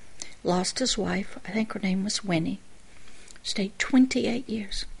for. Lost his wife. I think her name was Winnie. Stayed 28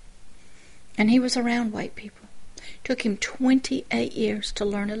 years. And he was around white people. Took him 28 years to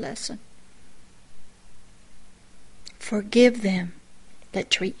learn a lesson. Forgive them that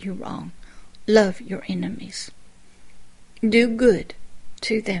treat you wrong. Love your enemies. Do good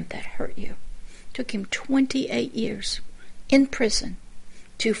to them that hurt you. Took him 28 years in prison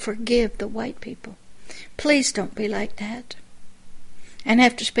to forgive the white people. Please don't be like that. And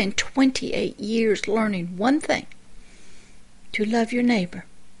have to spend 28 years learning one thing: to love your neighbor,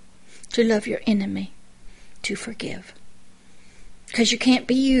 to love your enemy, to forgive. Because you can't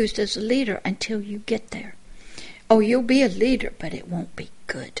be used as a leader until you get there. Oh, you'll be a leader, but it won't be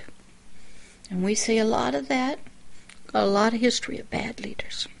good. And we see a lot of that, a lot of history of bad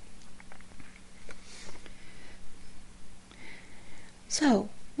leaders. So,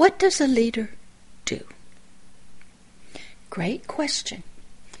 what does a leader do? Great question.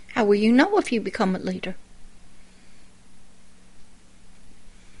 How will you know if you become a leader?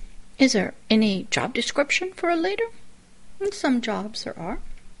 Is there any job description for a leader? In some jobs there are.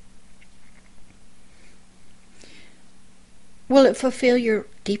 Will it fulfill your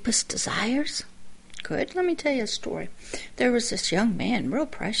deepest desires? Good. Let me tell you a story. There was this young man, real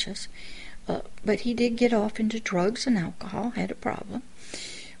precious, but he did get off into drugs and alcohol, had a problem.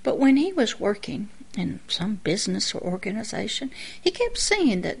 But when he was working in some business or organization, he kept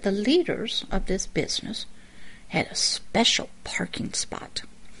seeing that the leaders of this business had a special parking spot.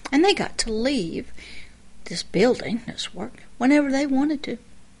 And they got to leave this building, this work, whenever they wanted to.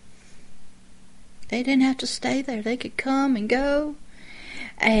 They didn't have to stay there. They could come and go.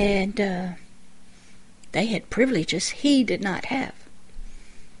 And they had privileges he did not have.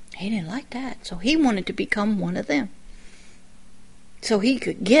 He didn't like that. So he wanted to become one of them, so he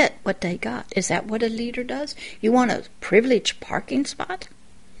could get what they got. Is that what a leader does? You want a privileged parking spot?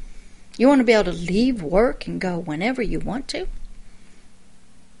 You want to be able to leave work and go whenever you want to?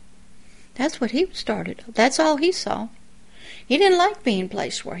 That's what he started. That's all he saw. He didn't like being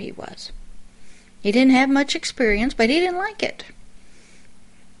placed where he was. He didn't have much experience, but he didn't like it.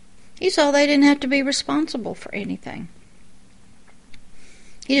 He saw they didn't have to be responsible for anything.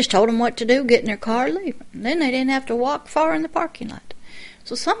 He just told them what to do, get in their car, leave. And then they didn't have to walk far in the parking lot.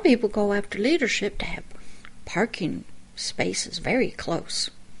 So some people go after leadership to have parking spaces very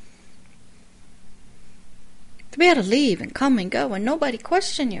close. To be able to leave and come and go and nobody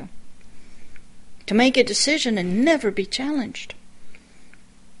question you. To make a decision and never be challenged.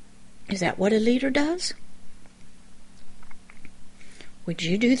 Is that what a leader does? Would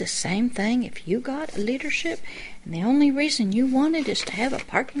you do the same thing if you got a leadership and the only reason you wanted is to have a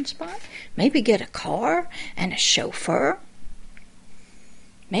parking spot? Maybe get a car and a chauffeur?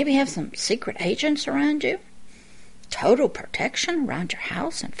 Maybe have some secret agents around you? Total protection around your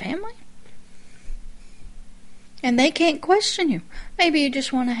house and family? And they can't question you. Maybe you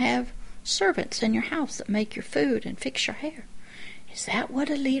just want to have servants in your house that make your food and fix your hair. Is that what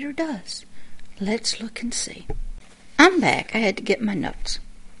a leader does? Let's look and see. I'm back. I had to get my notes.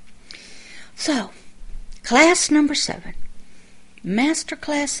 So, class number 7.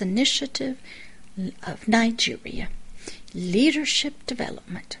 Masterclass Initiative of Nigeria. Leadership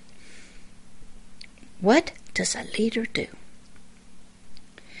Development. What does a leader do?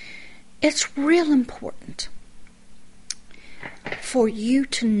 It's real important for you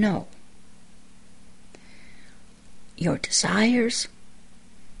to know your desires,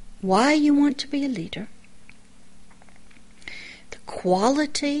 why you want to be a leader, the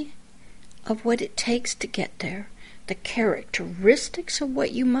quality of what it takes to get there, the characteristics of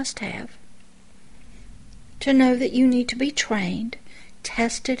what you must have, to know that you need to be trained,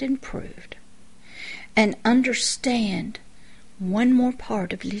 tested, and proved, and understand one more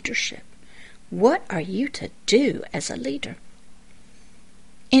part of leadership. What are you to do as a leader?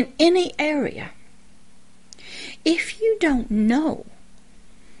 In any area. If you don't know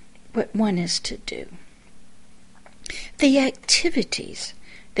what one is to do, the activities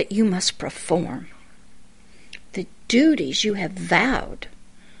that you must perform, the duties you have vowed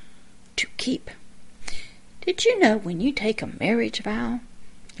to keep, Did you know when you take a marriage vow,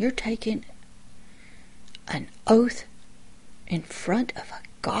 you're taking an oath in front of a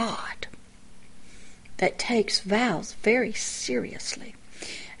God that takes vows very seriously?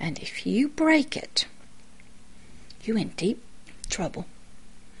 And if you break it, you're in deep trouble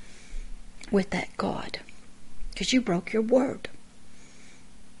with that God, because you broke your word.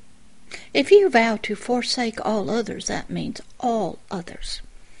 If you vow to forsake all others, that means all others.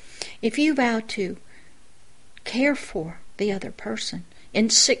 If you vow to care for the other person in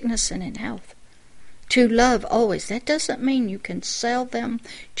sickness and in health, to love always, that doesn't mean you can sell them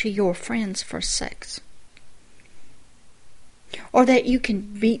to your friends for sex, or that you can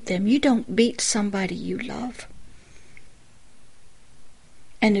beat them. You don't beat somebody you love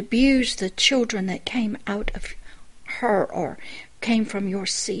and abuse the children that came out of her or came from your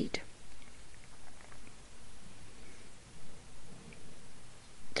seed.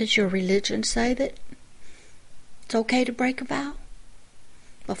 Does your religion say that it's okay to break a vow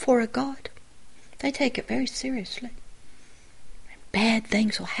before a God? They take it very seriously. Bad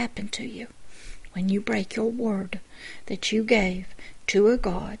things will happen to you when you break your word that you gave to a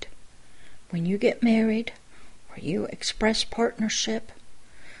God. When you get married, or you express partnership,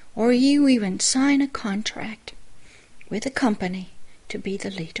 or you even sign a contract with a company to be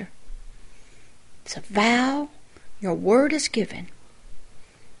the leader. It's a vow. Your word is given,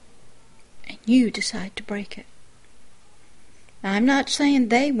 and you decide to break it. Now, I'm not saying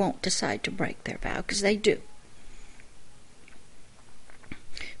they won't decide to break their vow, because they do.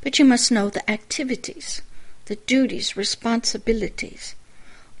 But you must know the activities, the duties, responsibilities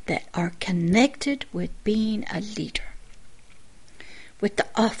that are connected with being a leader, with the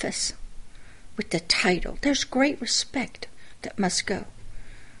office, with the title. There's great respect that must go.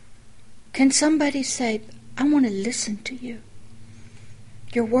 Can somebody say, I want to listen to you.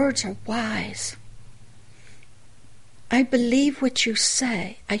 Your words are wise. I believe what you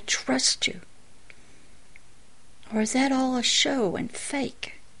say. I trust you. Or is that all a show and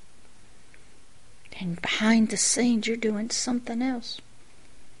fake? And behind the scenes you're doing something else.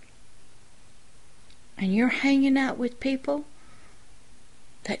 And you're hanging out with people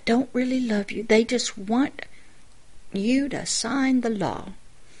that don't really love you. They just want you to sign the law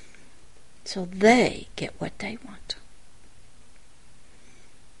so they get what they want.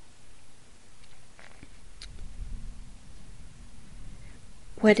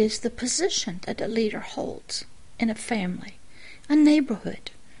 What is the position that a leader holds in a family, a neighborhood,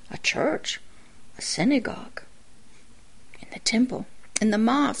 a church, a synagogue, in the temple, in the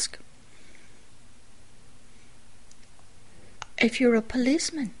mosque? If you're a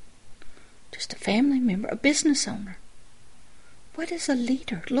policeman, just a family member, a business owner, what does a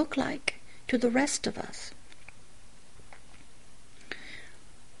leader look like to the rest of us?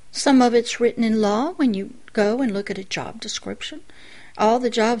 Some of it's written in law when you go and look at a job description. All the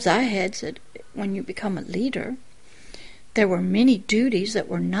jobs I had said when you become a leader, there were many duties that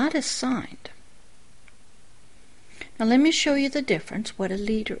were not assigned. Now let me show you the difference, what a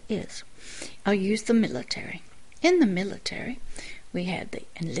leader is. I'll use the military. In the military, we had the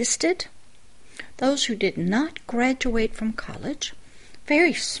enlisted, those who did not graduate from college,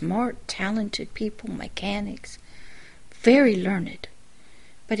 very smart, talented people, mechanics, very learned.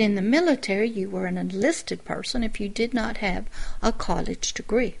 But in the military, you were an enlisted person if you did not have a college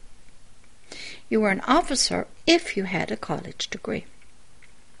degree. You were an officer if you had a college degree.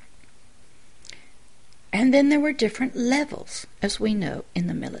 And then there were different levels, as we know, in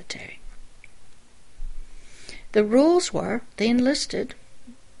the military. The rules were, the enlisted,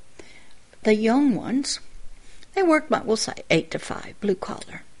 the young ones, they worked, we'll say, 8 to 5, blue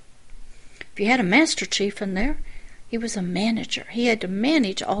collar. If you had a master chief in there, he was a manager. He had to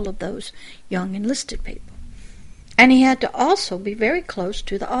manage all of those young enlisted people. And he had to also be very close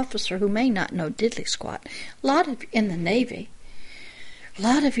to the officer who may not know diddly squat. In the Navy, a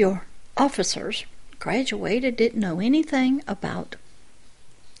lot of your officers graduated, didn't know anything about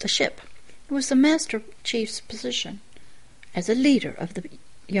the ship. It was the master chief's position as a leader of the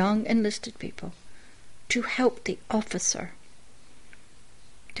young enlisted people to help the officer,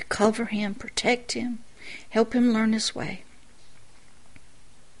 to cover him, protect him, help him learn his way.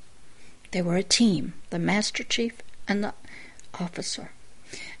 They were a team, the master chief and the officer.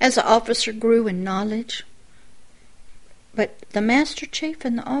 As the officer grew in knowledge, but the master chief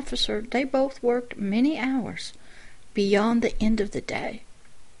and the officer, they both worked many hours beyond the end of the day.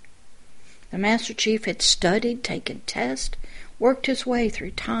 The master chief had studied, taken tests, worked his way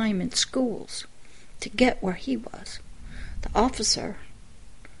through time in schools to get where he was. The officer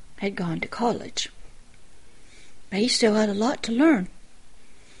had gone to college, but he still had a lot to learn.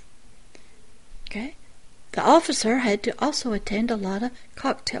 Okay? The officer had to also attend a lot of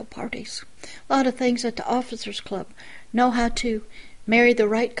cocktail parties, a lot of things at the officers' club, know how to marry the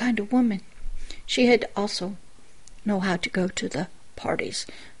right kind of woman. She had to also know how to go to the parties,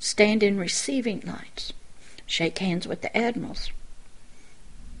 stand in receiving lines, shake hands with the admirals.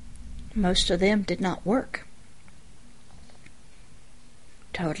 Most of them did not work.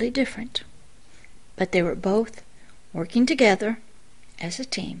 Totally different. But they were both working together as a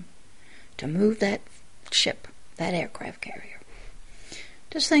team to move that ship, that aircraft carrier.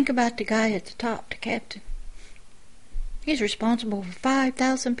 Just think about the guy at the top, the captain. He's responsible for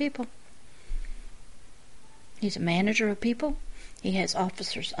 5,000 people. He's a manager of people. He has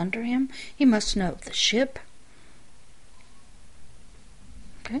officers under him. He must know the ship.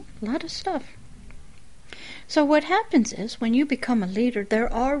 Okay, a lot of stuff. So what happens is, when you become a leader,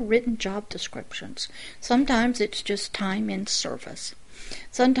 there are written job descriptions. Sometimes it's just time in service.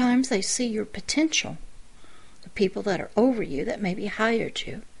 Sometimes they see your potential, the people that are over you that maybe hired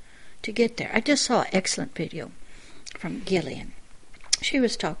you to get there. I just saw an excellent video from Gillian. She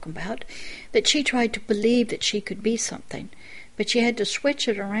was talking about that she tried to believe that she could be something, but she had to switch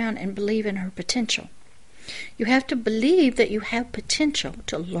it around and believe in her potential. You have to believe that you have potential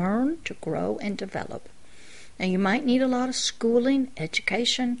to learn, to grow, and develop. Now, you might need a lot of schooling,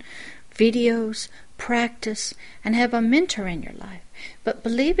 education, videos, practice, and have a mentor in your life. But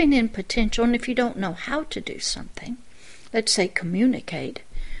believing in potential, and if you don't know how to do something, let's say communicate,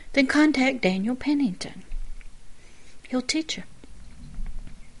 then contact Daniel Pennington. He'll teach you.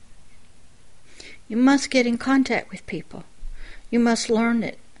 You must get in contact with people. You must learn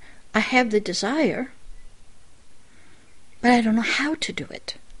that I have the desire, but I don't know how to do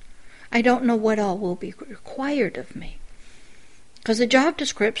it. I don't know what all will be required of me. Because the job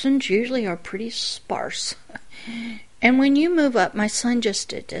descriptions usually are pretty sparse. And when you move up, my son just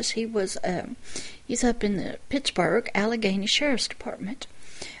did this. He's up in the Pittsburgh, Allegheny Sheriff's Department.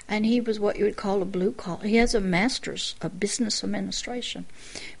 And he was what you would call a blue collar. He has a master's of business administration.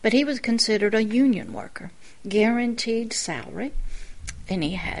 But he was considered a union worker, guaranteed salary, and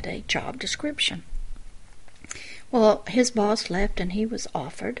he had a job description. Well, his boss left and he was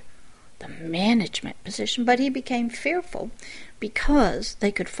offered the management position, but he became fearful because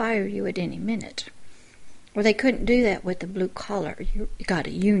they could fire you at any minute. Well, they couldn't do that with the blue collar. You got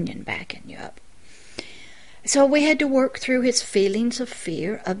a union backing you up. So we had to work through his feelings of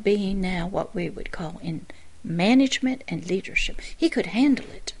fear of being now what we would call in management and leadership. He could handle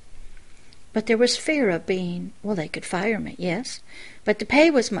it. But there was fear of being, well, they could fire me, yes. But the pay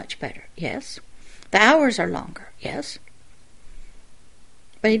was much better, yes. The hours are longer, yes.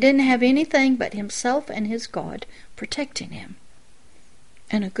 But he didn't have anything but himself and his God protecting him.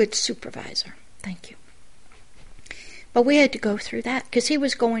 And a good supervisor. Thank you. But we had to go through that because he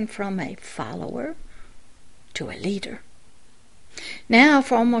was going from a follower to a leader. Now,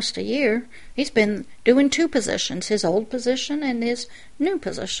 for almost a year, he's been doing two positions, his old position and his new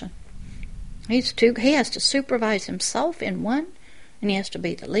position. He has to supervise himself in one, and he has to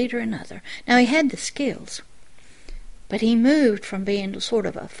be the leader in another. Now, he had the skills, but he moved from being sort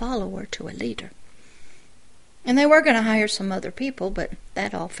of a follower to a leader. And they were going to hire some other people, but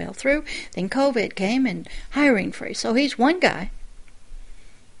that all fell through. Then COVID came and hiring freeze. So he's one guy.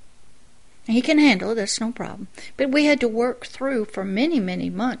 He can handle it, that's no problem. But we had to work through for many, many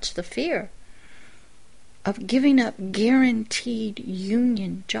months the fear of giving up guaranteed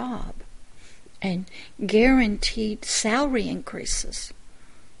union job and guaranteed salary increases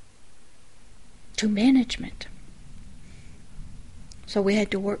to management. So we had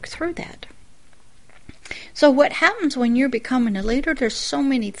to work through that. So what happens when you're becoming a leader, there's so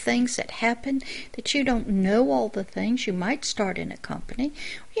many things that happen that you don't know all the things. You might start in a company.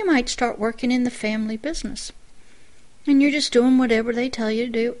 You might start working in the family business. And you're just doing whatever they tell you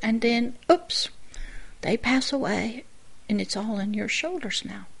to do. And then, oops, they pass away. And it's all on your shoulders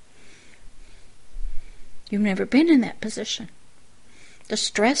now. You've never been in that position. The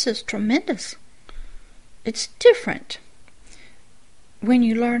stress is tremendous. It's different when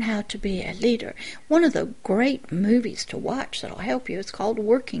you learn how to be a leader. One of the great movies to watch that'll help you is called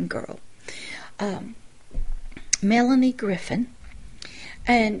Working Girl. Melanie Griffin,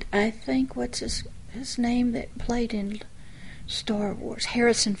 and I think what's his name that played in Star Wars,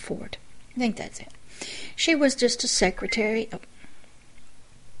 Harrison Ford. I think that's it. She was just a secretary,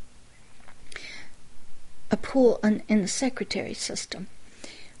 a pool in the secretary system,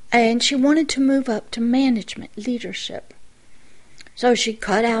 and she wanted to move up to management, leadership. So she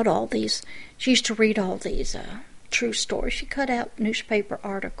cut out all these, she used to read all these true stories. She cut out newspaper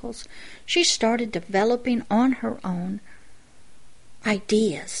articles. She started developing on her own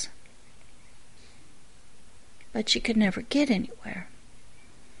ideas. but she could never get anywhere.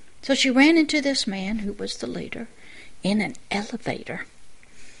 So she ran into this man who was the leader in an elevator.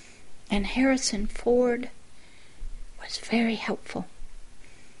 And Harrison Ford was very helpful.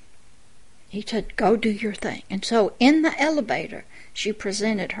 He said, go do your thing. And so in the elevator, she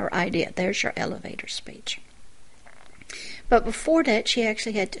presented her idea. There's your elevator speech. But before that, she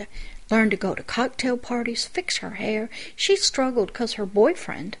actually had to learn to go to cocktail parties, fix her hair. She struggled because her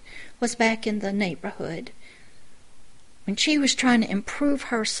boyfriend was back in the neighborhood. When she was trying to improve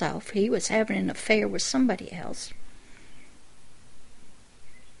herself, he was having an affair with somebody else.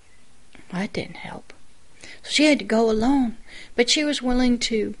 That didn't help. So she had to go alone. But she was willing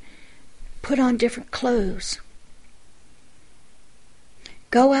to put on different clothes,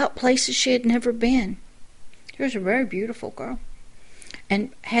 go out places she had never been. She was a very beautiful girl, and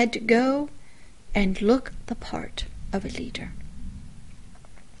had to go and look the part of a leader.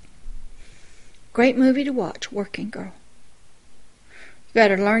 Great movie to watch, Working Girl. You got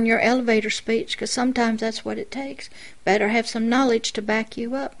to learn your elevator speech, because sometimes that's what it takes. Better have some knowledge to back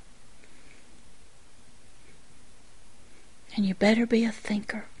you up. And you better be a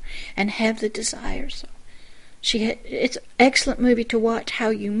thinker and have the desires. It's an excellent movie to watch how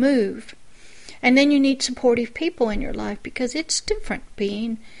you move. And then you need supportive people in your life, because it's different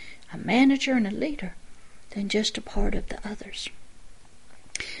being a manager and a leader than just a part of the others.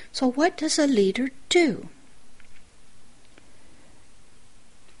 So what does a leader do?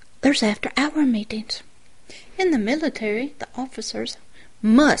 There's after-hour meetings. In the military, the officers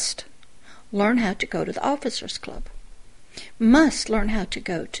must learn how to go to the officers' club. Must learn how to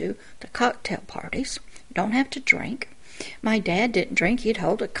go to the cocktail parties. Don't have to drink. My dad didn't drink. He'd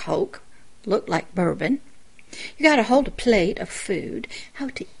hold a Coke. Looked like bourbon. You got to hold a plate of food. How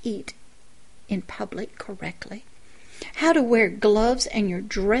to eat in public correctly. How to wear gloves and your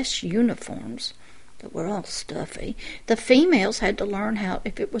dress uniforms that were all stuffy. The females had to learn how,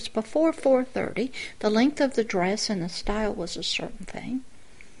 if it was before 4:30, the length of the dress and the style was a certain thing.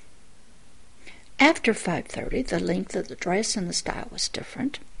 After 5:30, the length of the dress and the style was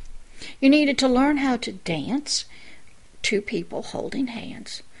different. You needed to learn how to dance, two people holding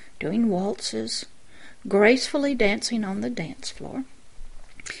hands, doing waltzes, gracefully dancing on the dance floor.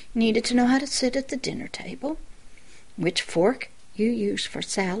 You needed to know how to sit at the dinner table, which fork you use for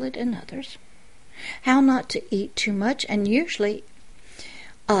salad and others, how not to eat too much, and usually,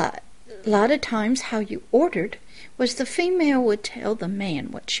 a lot of times how you ordered was the female would tell the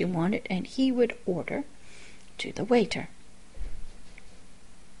man what she wanted, and he would order to the waiter.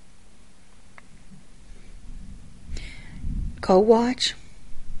 Go watch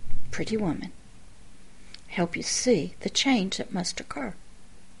Pretty Woman. Help you see the change that must occur.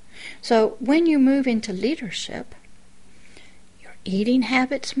 So when you move into leadership, your eating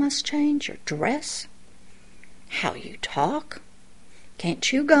habits must change, your dress, how you talk. Can't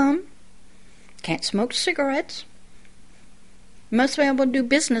chew gum, can't smoke cigarettes. You must be able to do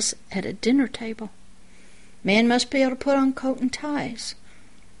business at a dinner table. Men must be able to put on coat and ties.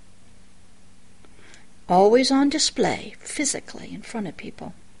 Always on display, physically, in front of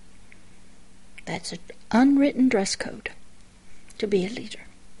people. That's an unwritten dress code to be a leader.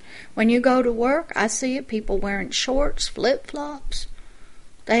 When you go to work, I see it, people wearing shorts, flip-flops.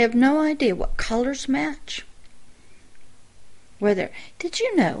 They have no idea what colors match. Did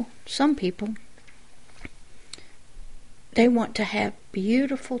you know some people, they want to have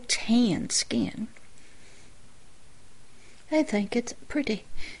beautiful tan skin. They think it's pretty.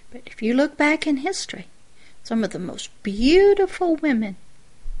 But if you look back in history, some of the most beautiful women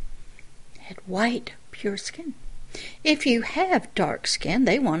had white, pure skin. If you have dark skin,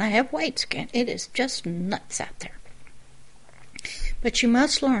 they want to have white skin. It is just nuts out there. But you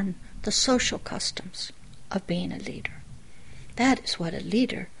must learn the social customs of being a leader. That is what a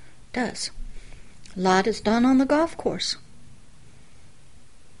leader does. A lot is done on the golf course.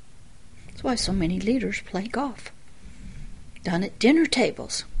 That's why so many leaders play golf. Done at dinner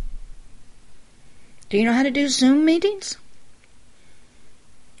tables. Do you know how to do Zoom meetings?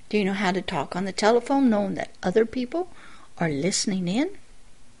 Do you know how to talk on the telephone knowing that other people are listening in?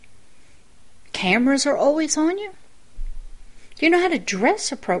 Cameras are always on you. Do you know how to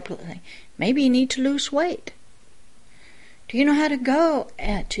dress appropriately? Maybe you need to lose weight. Do you know how to go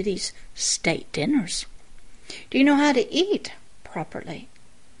to these state dinners? Do you know how to eat properly?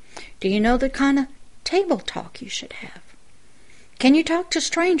 Do you know the kind of table talk you should have? Can you talk to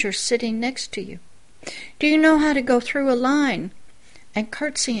strangers sitting next to you? Do you know how to go through a line and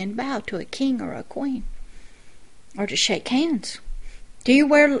curtsy and bow to a king or a queen? Or to shake hands?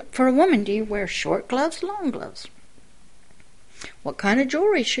 For a woman, do you wear short gloves, long gloves? What kind of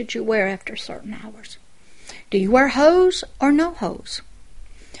jewelry should you wear after certain hours? Do you wear hose or no hose?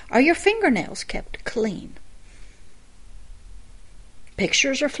 Are your fingernails kept clean?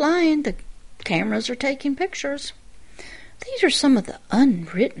 Pictures are flying. The cameras are taking pictures. These are some of the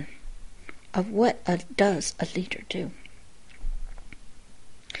unwritten of what does a leader do.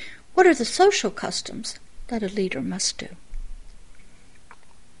 What are the social customs that a leader must do?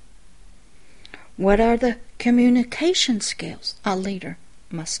 What are the communication skills a leader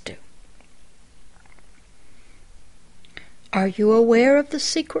must do? Are you aware of the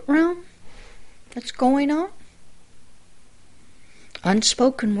secret realm that's going on?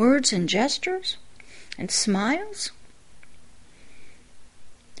 Unspoken words and gestures and smiles?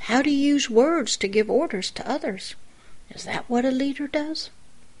 How do you use words to give orders to others? Is that what a leader does?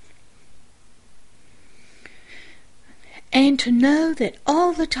 And to know that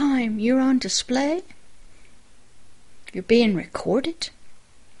all the time you're on display, you're being recorded.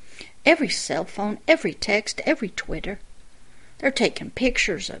 Every cell phone, every text, every Twitter. They're taking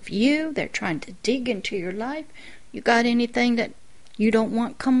pictures of you. They're trying to dig into your life. You got anything that you don't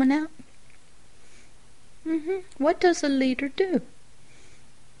want coming out? What does a leader do?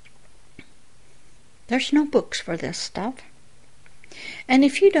 There's no books for this stuff. And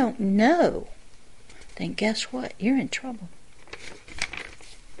if you don't know, then guess what? You're in trouble.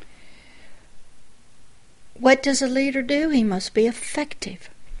 What does a leader do? He must be effective.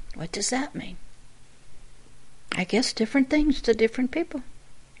 What does that mean? I guess different things to different people.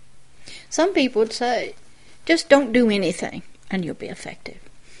 Some people would say, just don't do anything and you'll be effective.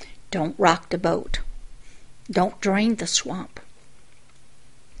 Don't rock the boat. Don't drain the swamp.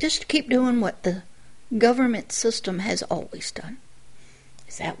 Just keep doing what the government system has always done.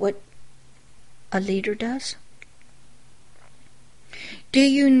 Is that what a leader does? Do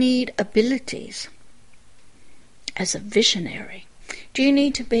you need abilities as a visionary? Do you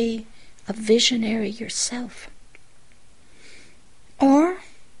need to be a visionary yourself? Or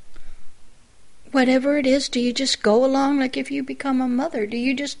whatever it is, do you just go along like if you become a mother? Do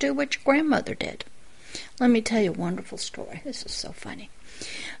you just do what your grandmother did? Let me tell you a wonderful story. This is so funny.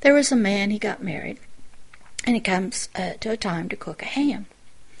 There was a man, he got married, and it comes to a time to cook a ham.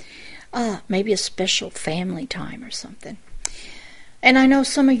 Maybe a special family time or something. And I know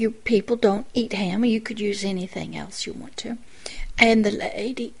some of you people don't eat ham, or you could use anything else you want to. And the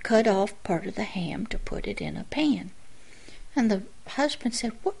lady cut off part of the ham to put it in a pan. And the husband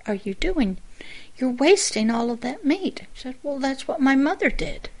said, "What are you doing? You're wasting all of that meat." He said, "Well, that's what my mother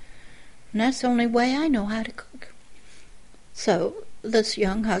did. And that's the only way I know how to cook." So this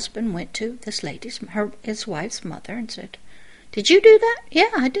young husband went to this his wife's mother and said, "Did you do that?"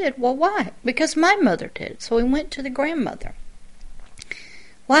 "Yeah, I did." "Well, why?" "Because my mother did." So he went to the grandmother.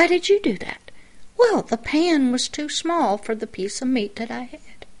 "Why did you do that?" "Well, the pan was too small for the piece of meat that I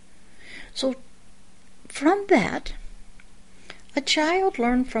had." So from that, a child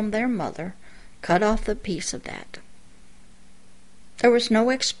learned from their mother, cut off the piece of that. There was no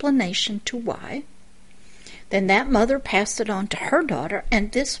explanation to why. Then that mother passed it on to her daughter,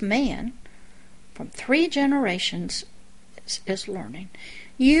 and this man, from 3 generations, is learning.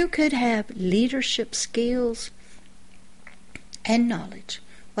 You could have leadership skills and knowledge,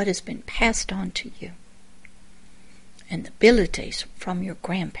 what has been passed on to you, and abilities from your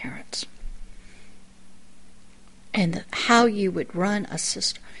grandparents, and how you would run a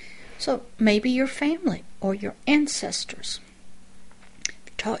system. So maybe your family or your ancestors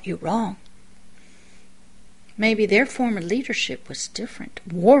taught you wrong. Maybe their form of leadership was different,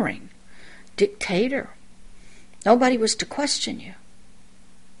 warring, dictator. Nobody was to question you.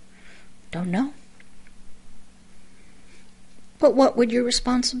 Don't know. But what would your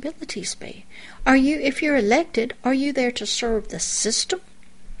responsibilities be? If you're elected, are you there to serve the system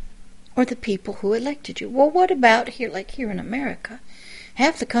or the people who elected you? Well, what about here in America?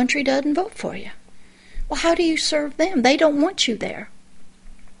 Half the country doesn't vote for you. Well, how do you serve them? They don't want you there.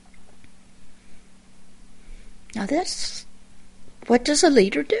 Now what does a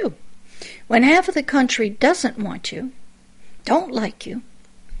leader do? When half of the country doesn't want you, don't like you,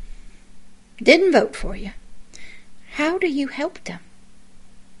 didn't vote for you, how do you help them?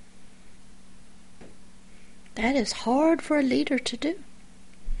 That is hard for a leader to do.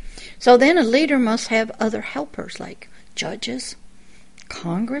 So then a leader must have other helpers like judges,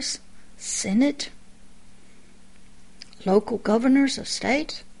 Congress, Senate, local governors of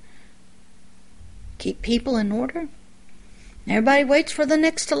states. Keep people in order. Everybody waits for the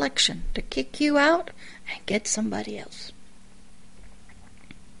next election to kick you out and get somebody else.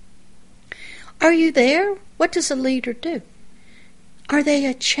 Are you there? What does a leader do? Are they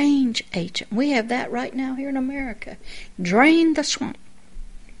a change agent? We have that right now here in America. Drain the swamp.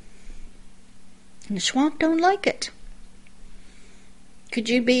 And the swamp don't like it. Could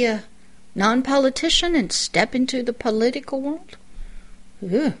you be a non-politician and step into the political world?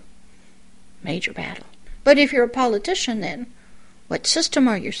 Ugh, major battle. But if you're a politician, then what system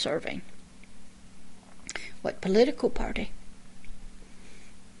are you serving? What political party?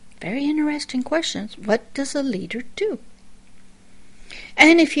 Very interesting questions. What does a leader do?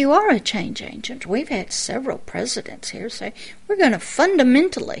 And if you are a change agent, we've had several presidents here say, we're going to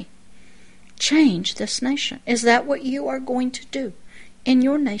fundamentally change this nation. Is that what you are going to do in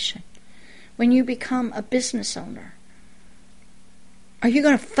your nation when you become a business owner? Are you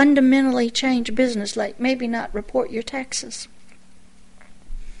going to fundamentally change business, like maybe not report your taxes,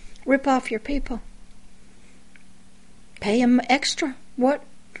 rip off your people, pay them extra? What?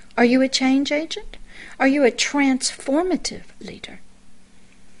 Are you a change agent? Are you a transformative leader?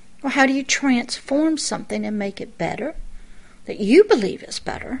 Well, how do you transform something and make it better that you believe is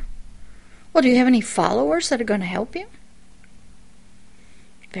better? Well, do you have any followers that are going to help you?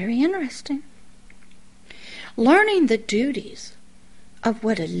 Very interesting. Learning the duties of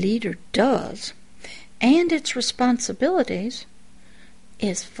what a leader does and its responsibilities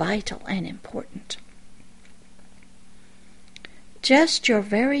is vital and important. Just your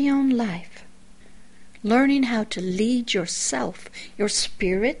very own life, learning how to lead yourself, your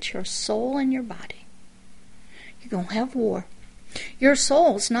spirit, your soul, and your body. You're going to have war. Your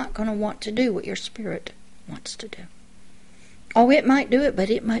soul's not going to want to do what your spirit wants to do. Oh, it might do it, but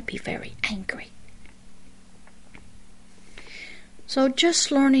it might be very angry. So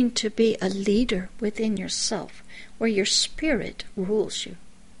just learning to be a leader within yourself, where your spirit rules you.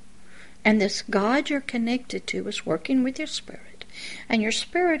 And this God you're connected to is working with your spirit. And your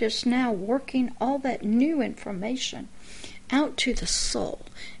spirit is now working all that new information out to the soul.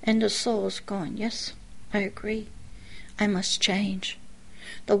 And the soul is going, yes, I agree. I must change.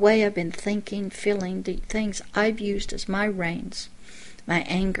 The way I've been thinking, feeling, the things I've used as my reins, my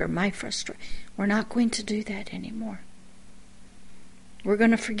anger, my frustration, we're not going to do that anymore. We're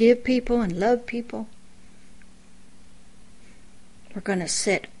going to forgive people and love people. We're going to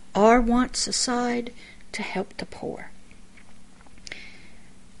set our wants aside to help the poor.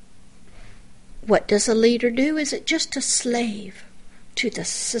 What does a leader do? Is it just a slave to the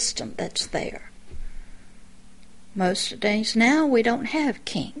system that's there? Most days now we don't have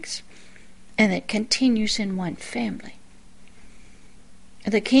kings, and it continues in one family.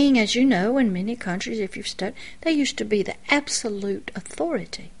 The king, as you know, in many countries, if you've studied, they used to be the absolute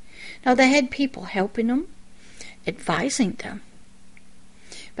authority. Now, they had people helping them, advising them.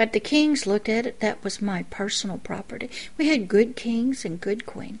 But the kings looked at it, that was my personal property. We had good kings and good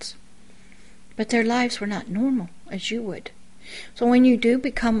queens. But their lives were not normal, as you would. So when you do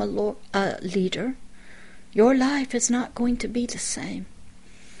become a leader, your life is not going to be the same.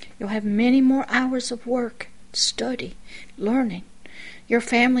 You'll have many more hours of work, study, learning. Your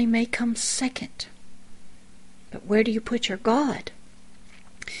family may come second. But where do you put your God?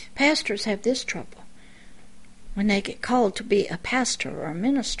 Pastors have this trouble when they get called to be a pastor or a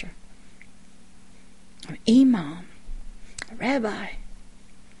minister, or imam, a rabbi.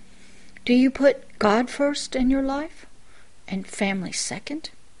 Do you put God first in your life and family second?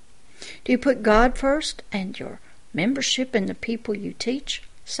 Do you put God first and your membership and the people you teach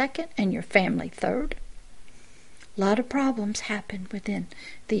second and your family third? A lot of problems happen within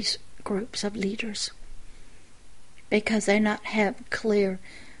these groups of leaders because they not have clear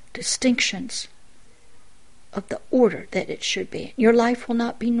distinctions of the order that it should be. Your life will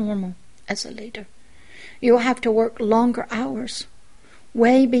not be normal as a leader. You'll have to work longer hours,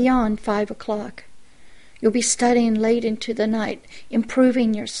 way beyond 5 o'clock. You'll be studying late into the night,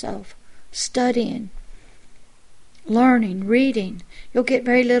 improving yourself, studying, learning, reading. You'll get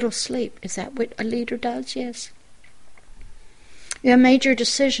very little sleep. Is that what a leader does? Yes. You have major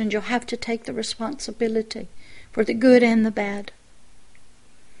decisions. You'll have to take the responsibility for the good and the bad.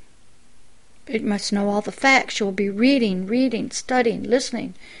 You must know all the facts. You'll be reading, studying,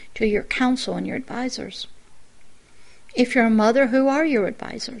 listening to your counsel and your advisors. If you're a mother, who are your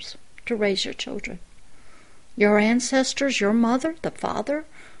advisors to raise your children? Your ancestors, your mother, the father,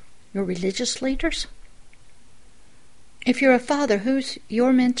 your religious leaders? If you're a father, who's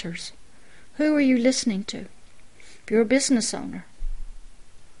your mentors? Who are you listening to? If you're a business owner,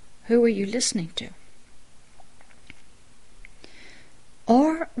 who are you listening to?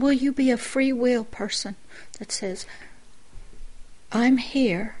 Or will you be a free will person that says, I'm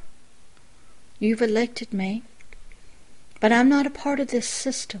here, you've elected me, but I'm not a part of this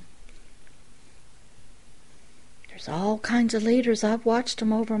system. There's all kinds of leaders. I've watched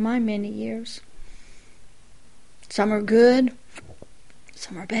them over my many years. Some are good,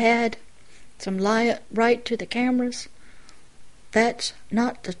 some are bad, some lie right to the cameras. That's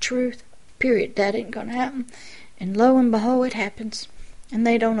not the truth. Period. That ain't going to happen. And lo and behold, it happens. And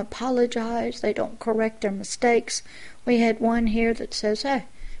they don't apologize. They don't correct their mistakes. We had one here that says, hey,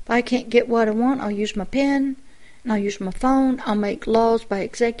 if I can't get what I want, I'll use my pen and I'll use my phone. I'll make laws by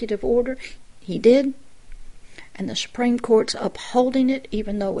executive order. He did. And the Supreme Court's upholding it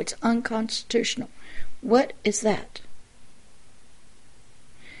even though it's unconstitutional. What is that?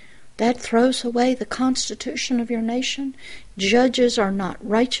 That throws away the Constitution of your nation. Judges are not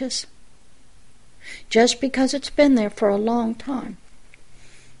righteous. Just because it's been there for a long time.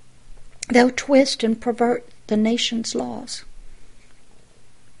 They'll twist and pervert the nation's laws.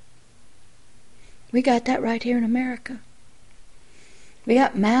 We got that right here in America. We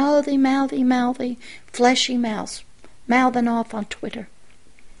got mouthy, fleshy mouths, mouthing off on Twitter.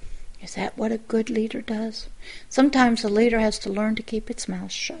 Is that what a good leader does? Sometimes a leader has to learn to keep its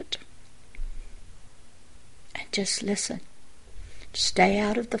mouth shut. And just listen. Stay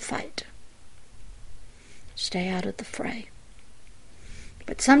out of the fight. Stay out of the fray.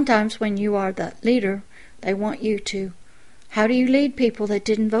 But sometimes when you are the leader, they want you to, how do you lead people that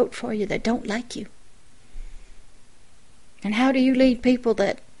didn't vote for you, that don't like you? And how do you lead people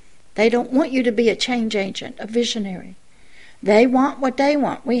that they don't want you to be a change agent, a visionary? They want what they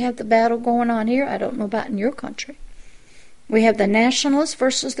want. We have the battle going on here. I don't know about in your country. We have the nationalist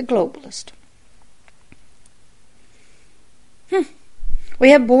versus the globalist.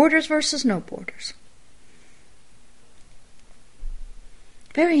 We have borders versus no borders.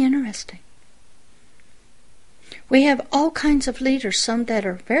 Very interesting. We have all kinds of leaders, some that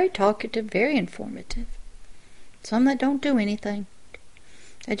are very talkative, very informative. Some that don't do anything.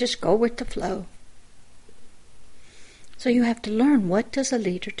 They just go with the flow. So you have to learn, what does a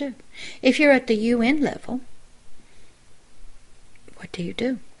leader do? If you're at the UN level, what do you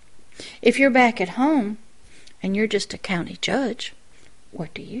do? If you're back at home and you're just a county judge,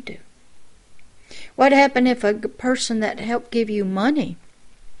 what do you do? What happened if a person that helped give you money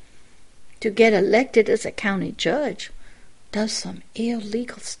to get elected as a county judge does some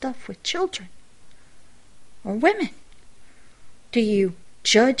illegal stuff with children or women? Do you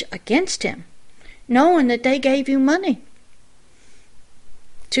judge against him, knowing that they gave you money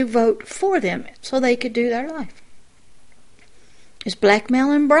to vote for them so they could do their life? Is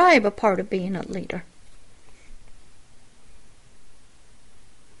blackmail and bribe a part of being a leader?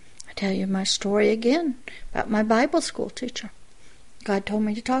 I tell you my story again about my Bible school teacher. God told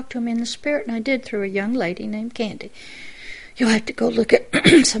me to talk to him in the Spirit, and I did through a young lady named Candy. You'll have to go look at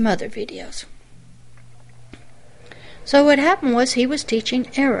some other videos. So what happened was he was teaching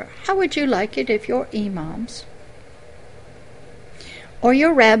error. How would you like it if your imams or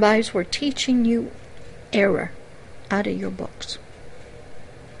your rabbis were teaching you error out of your books?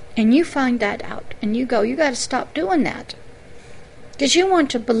 And you find that out, and you go, you got to stop doing that. Because you want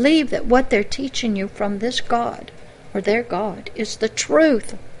to believe that what they're teaching you from this God or their God is the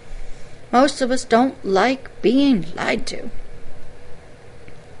truth. Most of us don't like being lied to.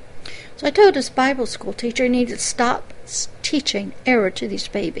 So I told this Bible school teacher he needed to stop teaching error to these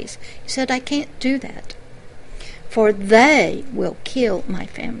babies. He said, I can't do that, for they will kill my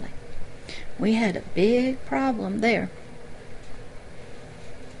family. We had a big problem there.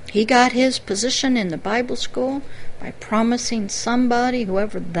 He got his position in the Bible school by promising somebody,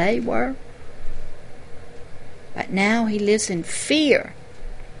 whoever they were. But now he lives in fear.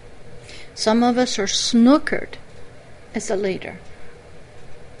 Some of us are snookered as a leader.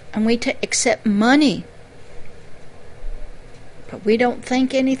 And we accept money. But we don't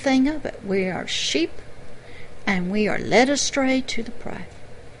think anything of it. We are sheep, and we are led astray to the pride.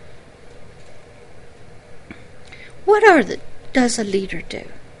 What does a leader do?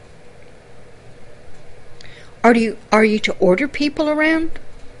 Are you to order people around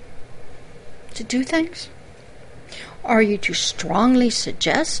to do things? Are you to strongly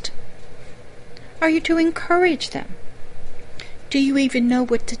suggest? Are you to encourage them? Do you even know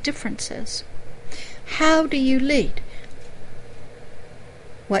what the difference is? How do you lead?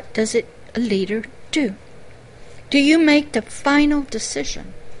 What does a leader do? Do you make the final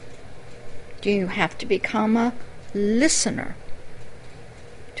decision? Do you have to become a listener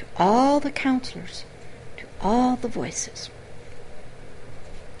to all the counselors, to all the voices?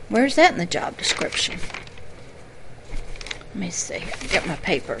 Where's that in the job description? Let me see. Get my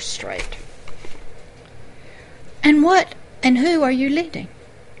papers straight. And what and who are you leading?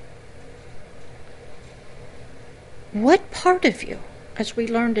 What part of you, as we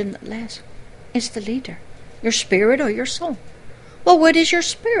learned in the last, is the leader? Your spirit or your soul? Well, what is your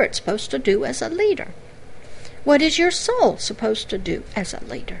spirit supposed to do as a leader? What is your soul supposed to do as a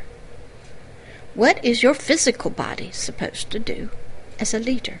leader? What is your physical body supposed to do as a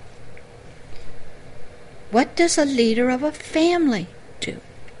leader? What does a leader of a family do?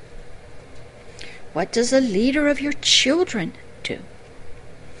 What does a leader of your children do?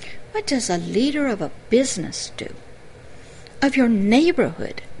 What does a leader of a business do? Of your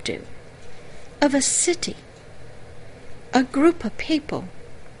neighborhood do? Of a city? A group of people?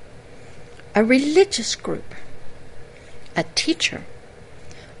 A religious group? A teacher?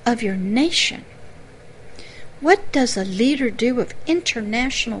 Of your nation? What does a leader do of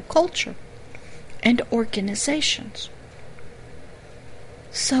international culture and organizations?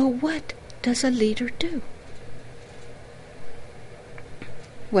 So what does a leader do?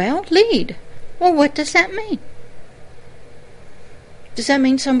 Well, lead. Well, what does that mean? Does that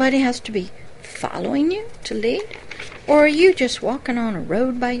mean somebody has to be following you to lead? Or are you just walking on a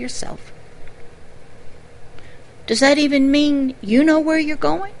road by yourself? Does that even mean you know where you're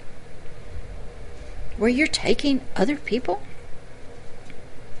going? Where you're taking other people?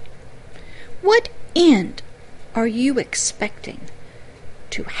 What end are you expecting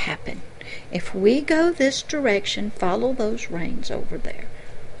to happen if we go this direction, follow those reins over there?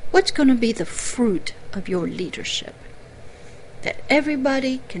 What's going to be the fruit of your leadership? That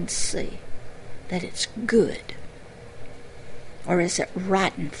everybody can see that it's good? Or is it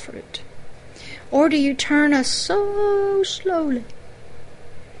rotten fruit? Or do you turn us so slowly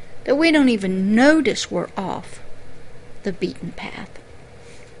that we don't even notice we're off the beaten path?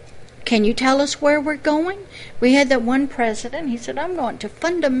 Can you tell us where we're going? We had that one president, he said, I'm going to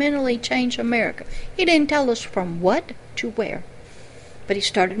fundamentally change America. He didn't tell us from what to where, but he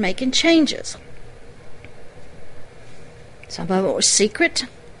started making changes. Some of it was secret.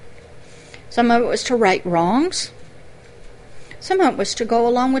 Some of it was to right wrongs. Some of it was to go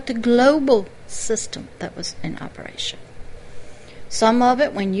along with the global system that was in operation. Some of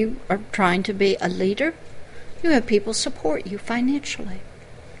it, when you are trying to be a leader, you have people support you financially.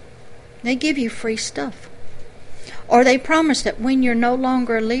 They give you free stuff. Or they promise that when you're no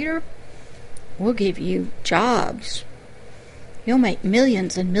longer a leader, we'll give you jobs. You'll make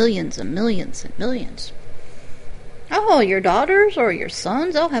millions and millions and millions and millions. Oh, your daughters or your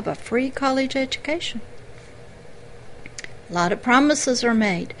sons, they'll have a free college education. A lot of promises are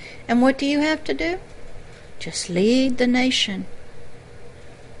made. And what do you have to do? Just lead the nation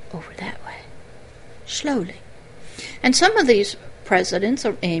over that way. Slowly. And some of these presidents,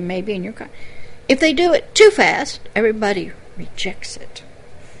 or maybe in your country, if they do it too fast, everybody rejects it.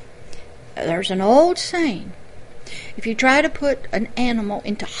 There's an old saying, if you try to put an animal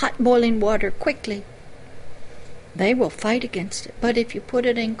into hot boiling water quickly, they will fight against it. But if you put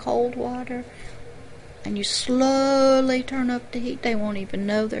it in cold water and you slowly turn up the heat, they won't even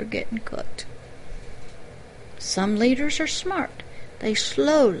know they're getting cooked. Some leaders are smart. They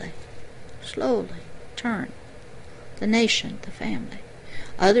slowly turn the nation, the family.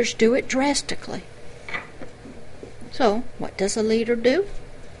 Others do it drastically. So, what does a leader do?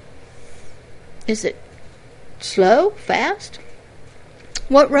 Is it slow, fast?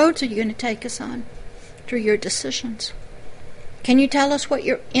 What roads are you going to take us on through your decisions? Can you tell us what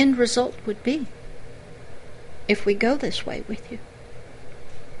your end result would be if we go this way with you?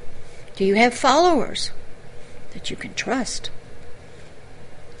 Do you have followers that you can trust?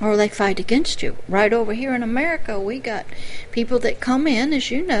 Or they fight against you? Right over here in America, we got people that come in,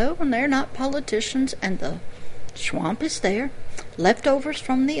 as you know, and they're not politicians, and the swamp is there, leftovers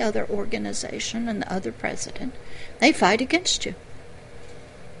from the other organization and the other president. They fight against you.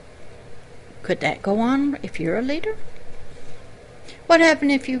 Could that go on if you're a leader? What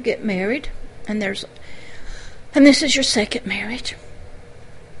happens if you get married and this is your second marriage?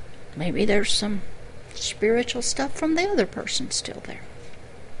 Maybe there's some spiritual stuff from the other person still there.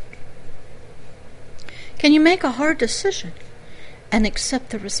 Can you make a hard decision and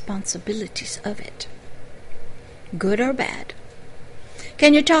accept the responsibilities of it, good or bad?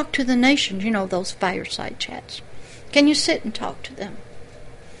 Can you talk to the nations, those fireside chats? Can you sit and talk to them?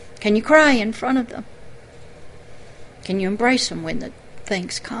 Can you cry in front of them? Can you embrace them when the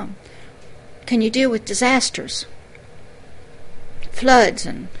things come? Can you deal with disasters, floods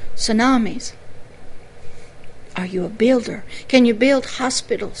and tsunamis? Are you a builder? Can you build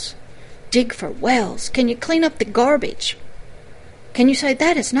hospitals? Dig for wells? Can you clean up the garbage? Can you say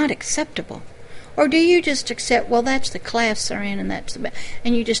that is not acceptable? Or do you just accept, well, that's the class they're in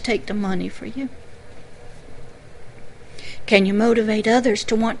and you just take the money for you? Can you motivate others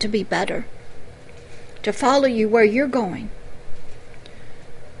to want to be better? To follow you where you're going?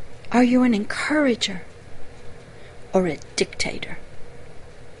 Are you an encourager or a dictator?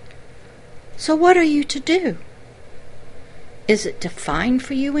 So what are you to do? Is it defined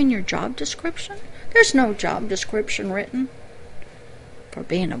for you in your job description? There's no job description written for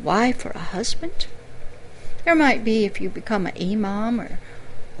being a wife or a husband. There might be if you become an imam or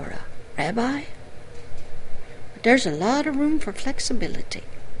a rabbi. But there's a lot of room for flexibility.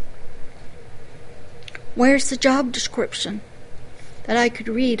 Where's the job description that I could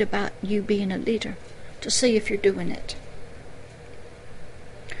read about you being a leader to see if you're doing it?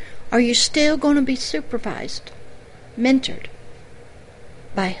 Are you still going to be supervised, mentored?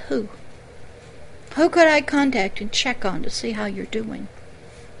 By who? Who could I contact and check on to see how you're doing?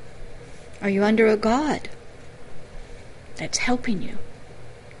 Are you under a God that's helping you?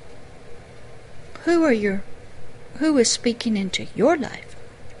 Who is speaking into your life?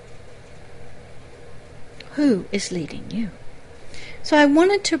 Who is leading you? So I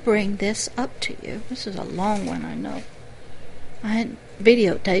wanted to bring this up to you. This is a long one, I know. I hadn't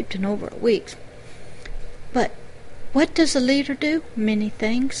videotaped in over a week. But what does a leader do? Many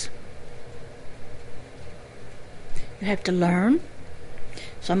things. You have to learn.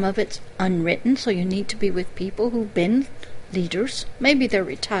 Some of it's unwritten, so you need to be with people who've been leaders. Maybe they're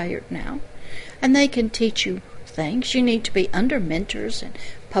retired now, and they can teach you things. You need to be under mentors and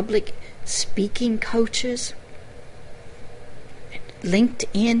public speaking coaches,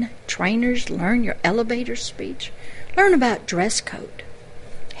 LinkedIn trainers. Learn your elevator speech. Learn about dress code,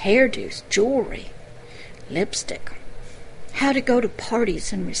 hairdos, jewelry, lipstick, how to go to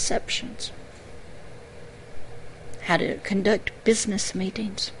parties and receptions, how to conduct business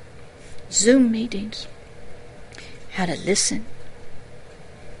meetings, Zoom meetings, how to listen,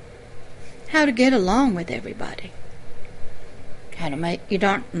 how to get along with everybody, how to make,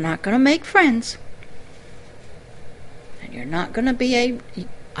 not going to make friends, and you're not going to be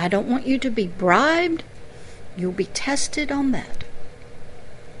I don't want you to be bribed. You'll be tested on that.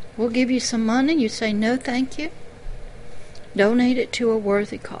 We'll give you some money. You say, no, thank you. Donate it to a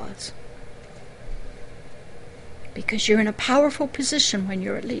worthy cause. Because you're in a powerful position when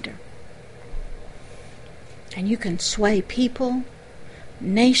you're a leader. And you can sway people,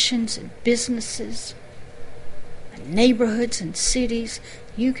 nations, and businesses, and neighborhoods and cities.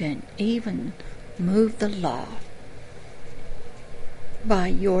 You can even move the law by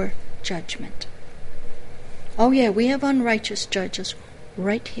your judgment. Oh yeah, we have unrighteous judges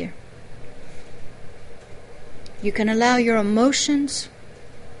right here. You can allow your emotions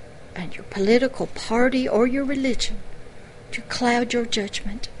and your political party or your religion to cloud your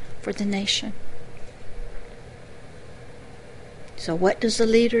judgment for the nation. So what does a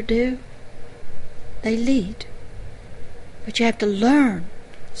leader do? They lead. But you have to learn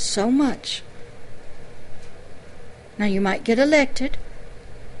so much. Now you might get elected,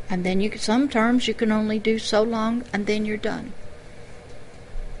 and then some terms you can only do so long, and then you're done.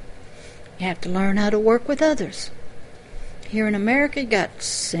 You have to learn how to work with others. Here in America, you got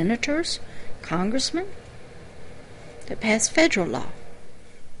senators, congressmen that pass federal law.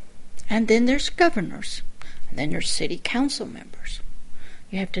 And then there's governors. And then there's city council members.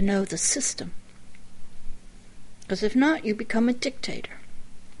 You have to know the system. Because if not, you become a dictator.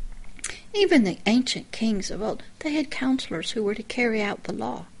 Even the ancient kings of old, they had counselors who were to carry out the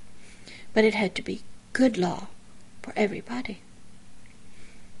law. But it had to be good law for everybody.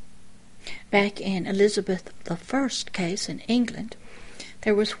 Back in Elizabeth I case in England,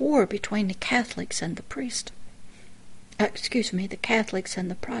 there was war between the Catholics and the priests. The Catholics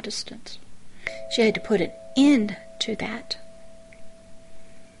and the Protestants. She had to put an end to that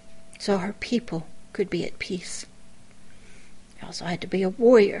so her people could be at peace. You also had to be a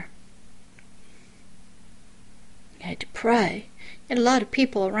warrior. You had to pray. You had a lot of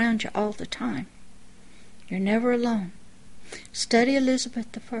people around you all the time. You're never alone. Study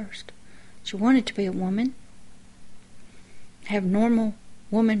Elizabeth I. She wanted to be a woman, have normal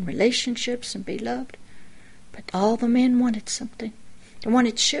woman relationships and be loved, but all the men wanted something. They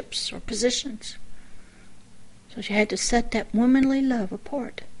wanted ships or positions. So she had to set that womanly love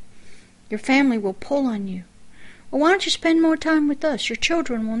apart. Your family will pull on you. Well, why don't you spend more time with us? Your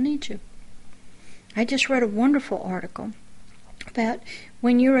children will need you. I just read a wonderful article about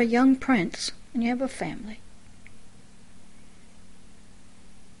when you're a young prince and you have a family.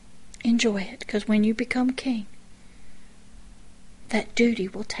 Enjoy it, because when you become king, that duty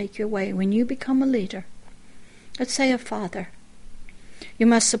will take you away. When you become a leader, let's say a father, you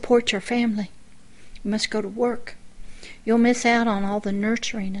must support your family. You must go to work. You'll miss out on all the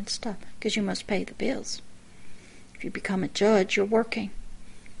nurturing and stuff because you must pay the bills. If you become a judge, you're working.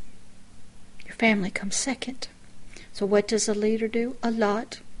 Your family comes second. So what does a leader do? A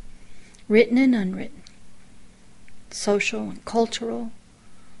lot. Written and unwritten. Social and cultural.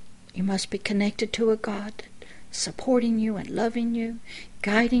 You must be connected to a God that supporting you and loving you,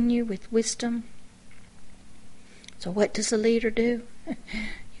 guiding you with wisdom. So what does a leader do? You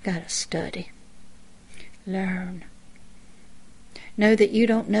got to study, learn. Know that you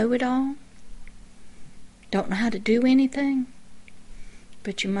don't know it all, don't know how to do anything,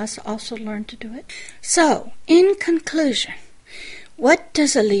 but you must also learn to do it. So, in conclusion, what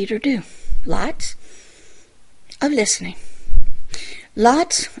does a leader do? Lots of listening,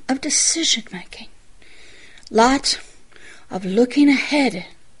 lots of decision making, lots of looking ahead,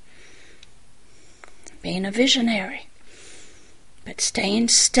 being a visionary, but staying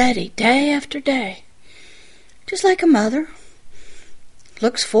steady day after day, just like a mother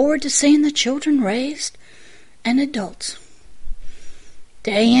looks forward to seeing the children raised and adults.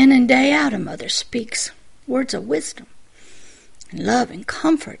 Day in and day out, a mother speaks words of wisdom and love and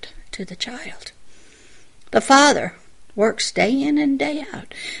comfort to the child. The father works day in and day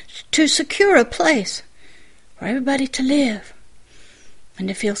out to secure a place for everybody to live and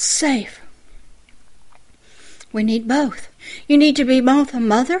to feel safe. We need both. You need to be both a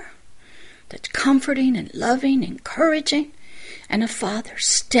mother that's comforting and loving, encouraging, and a father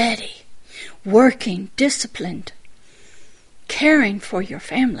steady, working, disciplined, caring for your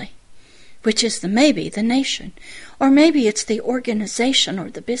family, which is maybe the nation, or maybe it's the organization or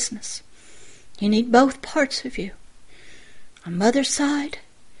the business. You need both parts of you, a mother's side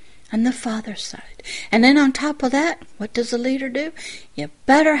and the father's side. And then on top of that, what does a leader do? You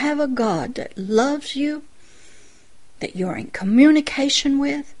better have a God that loves you, that you're in communication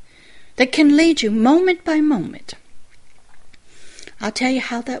with, that can lead you moment by moment. I'll tell you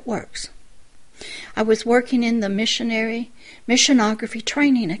how that works. I was working in the missionography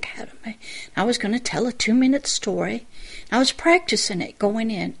training academy. I was going to tell a 2-minute story. I was practicing it going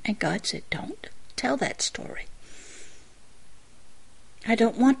in, and God said, "Don't tell that story. I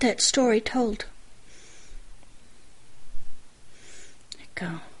don't want that story told." I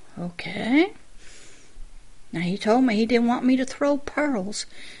go, okay. Now he told me he didn't want me to throw pearls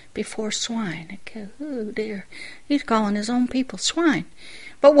before swine. I go, oh dear, he's calling his own people swine.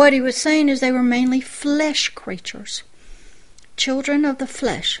 But what he was saying is they were mainly flesh creatures, children of the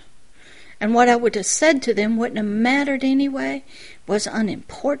flesh. And what I would have said to them wouldn't have mattered anyway, was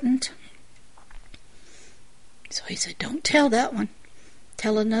unimportant. So he said, don't tell that one,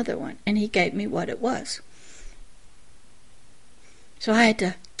 tell another one. And he gave me what it was. So I had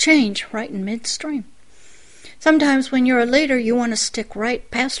to change right in midstream. Sometimes when you're a leader, you want to stick right.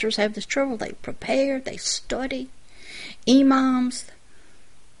 Pastors have this trouble. They prepare, they study, imams.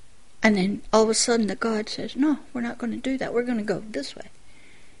 And then all of a sudden the God says, no, we're not going to do that. We're going to go this way.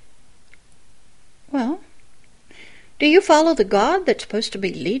 Well, do you follow the God that's supposed to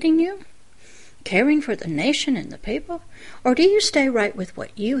be leading you, caring for the nation and the people? Or do you stay right with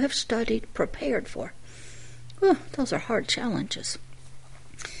what you have studied, prepared for? Well, those are hard challenges.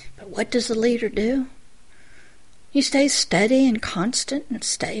 But what does a leader do? He stays steady and constant and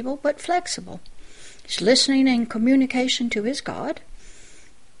stable, but flexible. He's listening in communication to his God.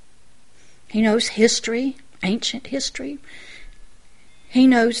 He knows history, ancient history. He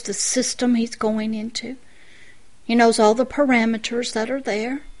knows the system he's going into. He knows all the parameters that are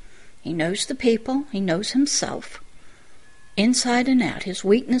there. He knows the people. He knows himself, inside and out, his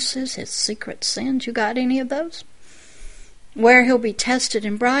weaknesses, his secret sins. You got any of those? Where he'll be tested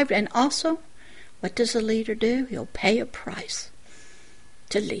and bribed. And also, what does a leader do? He'll pay a price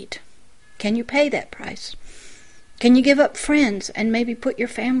to lead. Can you pay that price? Can you give up friends and maybe put your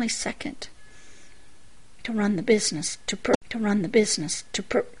family second to run the business? Fathers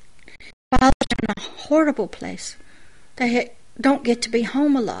are in a horrible place. They don't get to be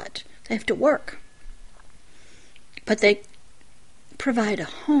home a lot. They have to work. But they provide a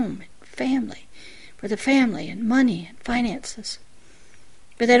home and family for the family and money and finances.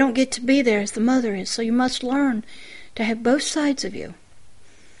 But they don't get to be there as the mother is. So you must learn to have both sides of you.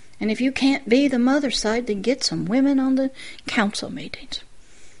 And if you can't be the mother side, then get some women on the council meetings.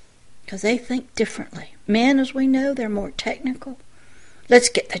 Because they think differently. Men, as we know, they're more technical. Let's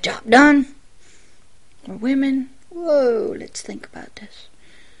get the job done. Or women, whoa, let's think about this.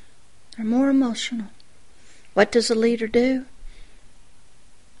 They're more emotional. What does a leader do?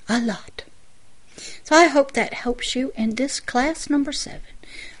 A lot. So I hope that helps you in this class number 7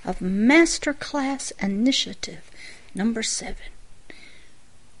 of Master Class Initiative number 7.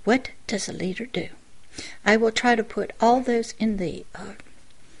 What does a leader do? I will try to put all those in the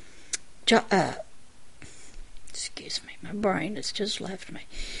excuse me, my brain has just left me.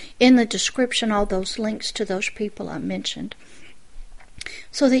 In the description, all those links to those people I mentioned,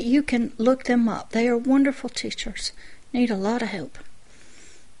 so that you can look them up. They are wonderful teachers. Need a lot of help.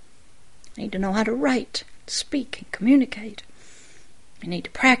 Need to know how to write, speak and communicate. You need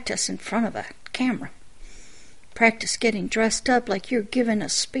to practice in front of a camera. Practice getting dressed up like you're giving a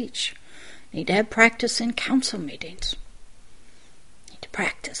speech. You need to have practice in council meetings. You need to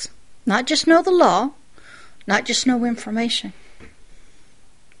practice. Not just know the law, not just know information.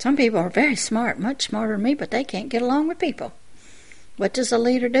 Some people are very smart, much smarter than me, but they can't get along with people. What does a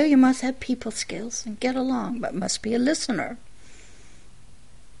leader do? You must have people skills and get along, but must be a listener.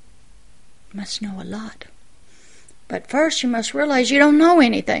 Must know a lot. But first you must realize you don't know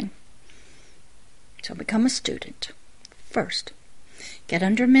anything. So become a student. First, get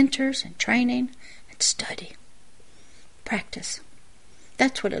under mentors and training and study. Practice.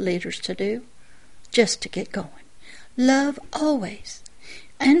 That's what a leader's to do, just to get going. Love always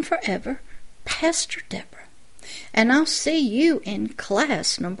and forever, Pastor Deborah. And I'll see you in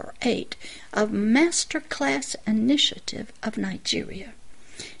class number 8 of Master Class Initiative of Nigeria.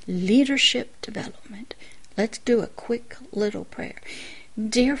 Leadership Development. Let's do a quick little prayer.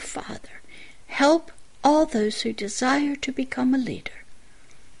 Dear Father, help all those who desire to become a leader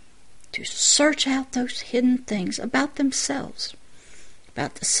to search out those hidden things about themselves,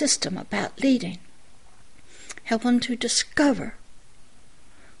 about the system, about leading. Help them to discover.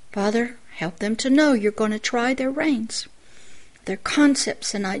 Father, help them to know you're going to try their reins, their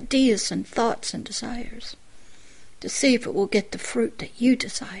concepts and ideas and thoughts and desires, to see if it will get the fruit that you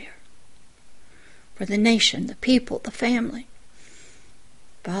desire for the nation, the people, the family.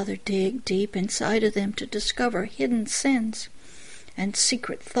 Father, dig deep inside of them to discover hidden sins and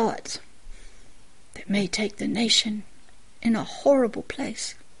secret thoughts that may take the nation in a horrible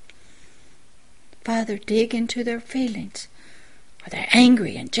place. Father, dig into their feelings. Are they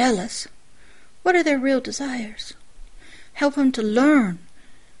angry and jealous? What are their real desires? Help them to learn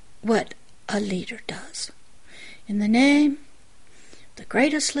what a leader does. In the name of the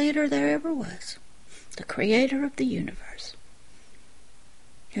greatest leader there ever was, the creator of the universe,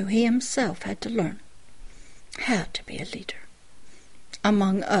 who he himself had to learn how to be a leader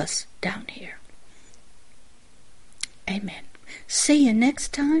among us down here. Amen. See you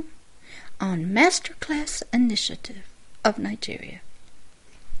next time on Masterclass Initiative of Nigeria.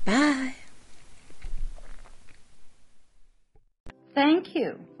 Bye. Thank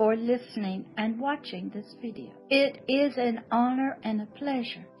you for listening and watching this video. It is an honor and a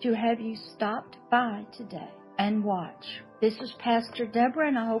pleasure to have you stopped by today and watch. This is Pastor Deborah,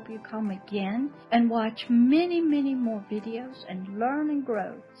 and I hope you come again and watch many, many more videos and learn and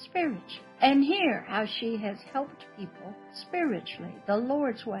grow spiritually and hear how she has helped people spiritually the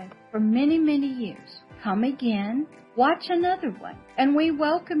Lord's way for many, many years. Come again, watch another one, and we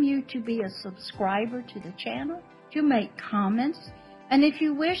welcome you to be a subscriber to the channel, to make comments, and if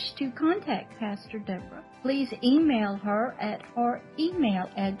you wish to contact Pastor Deborah, please email her at her email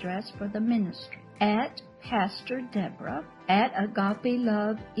address for the ministry at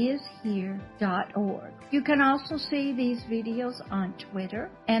PastorDeborah@agapeloveishere.org. You can also see these videos on Twitter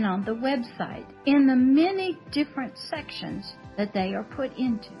and on the website in the many different sections that they are put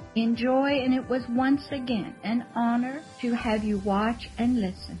into. Enjoy, and it was once again an honor to have you watch and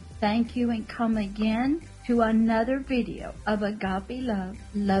listen. Thank you, and come again to another video of Agape Love,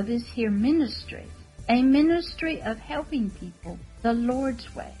 Love is Here Ministry, a ministry of helping people the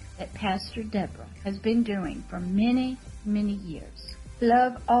Lord's way that Pastor Deborah has been doing for many, many years.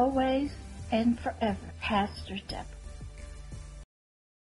 Love always and forever, Pastor Deborah.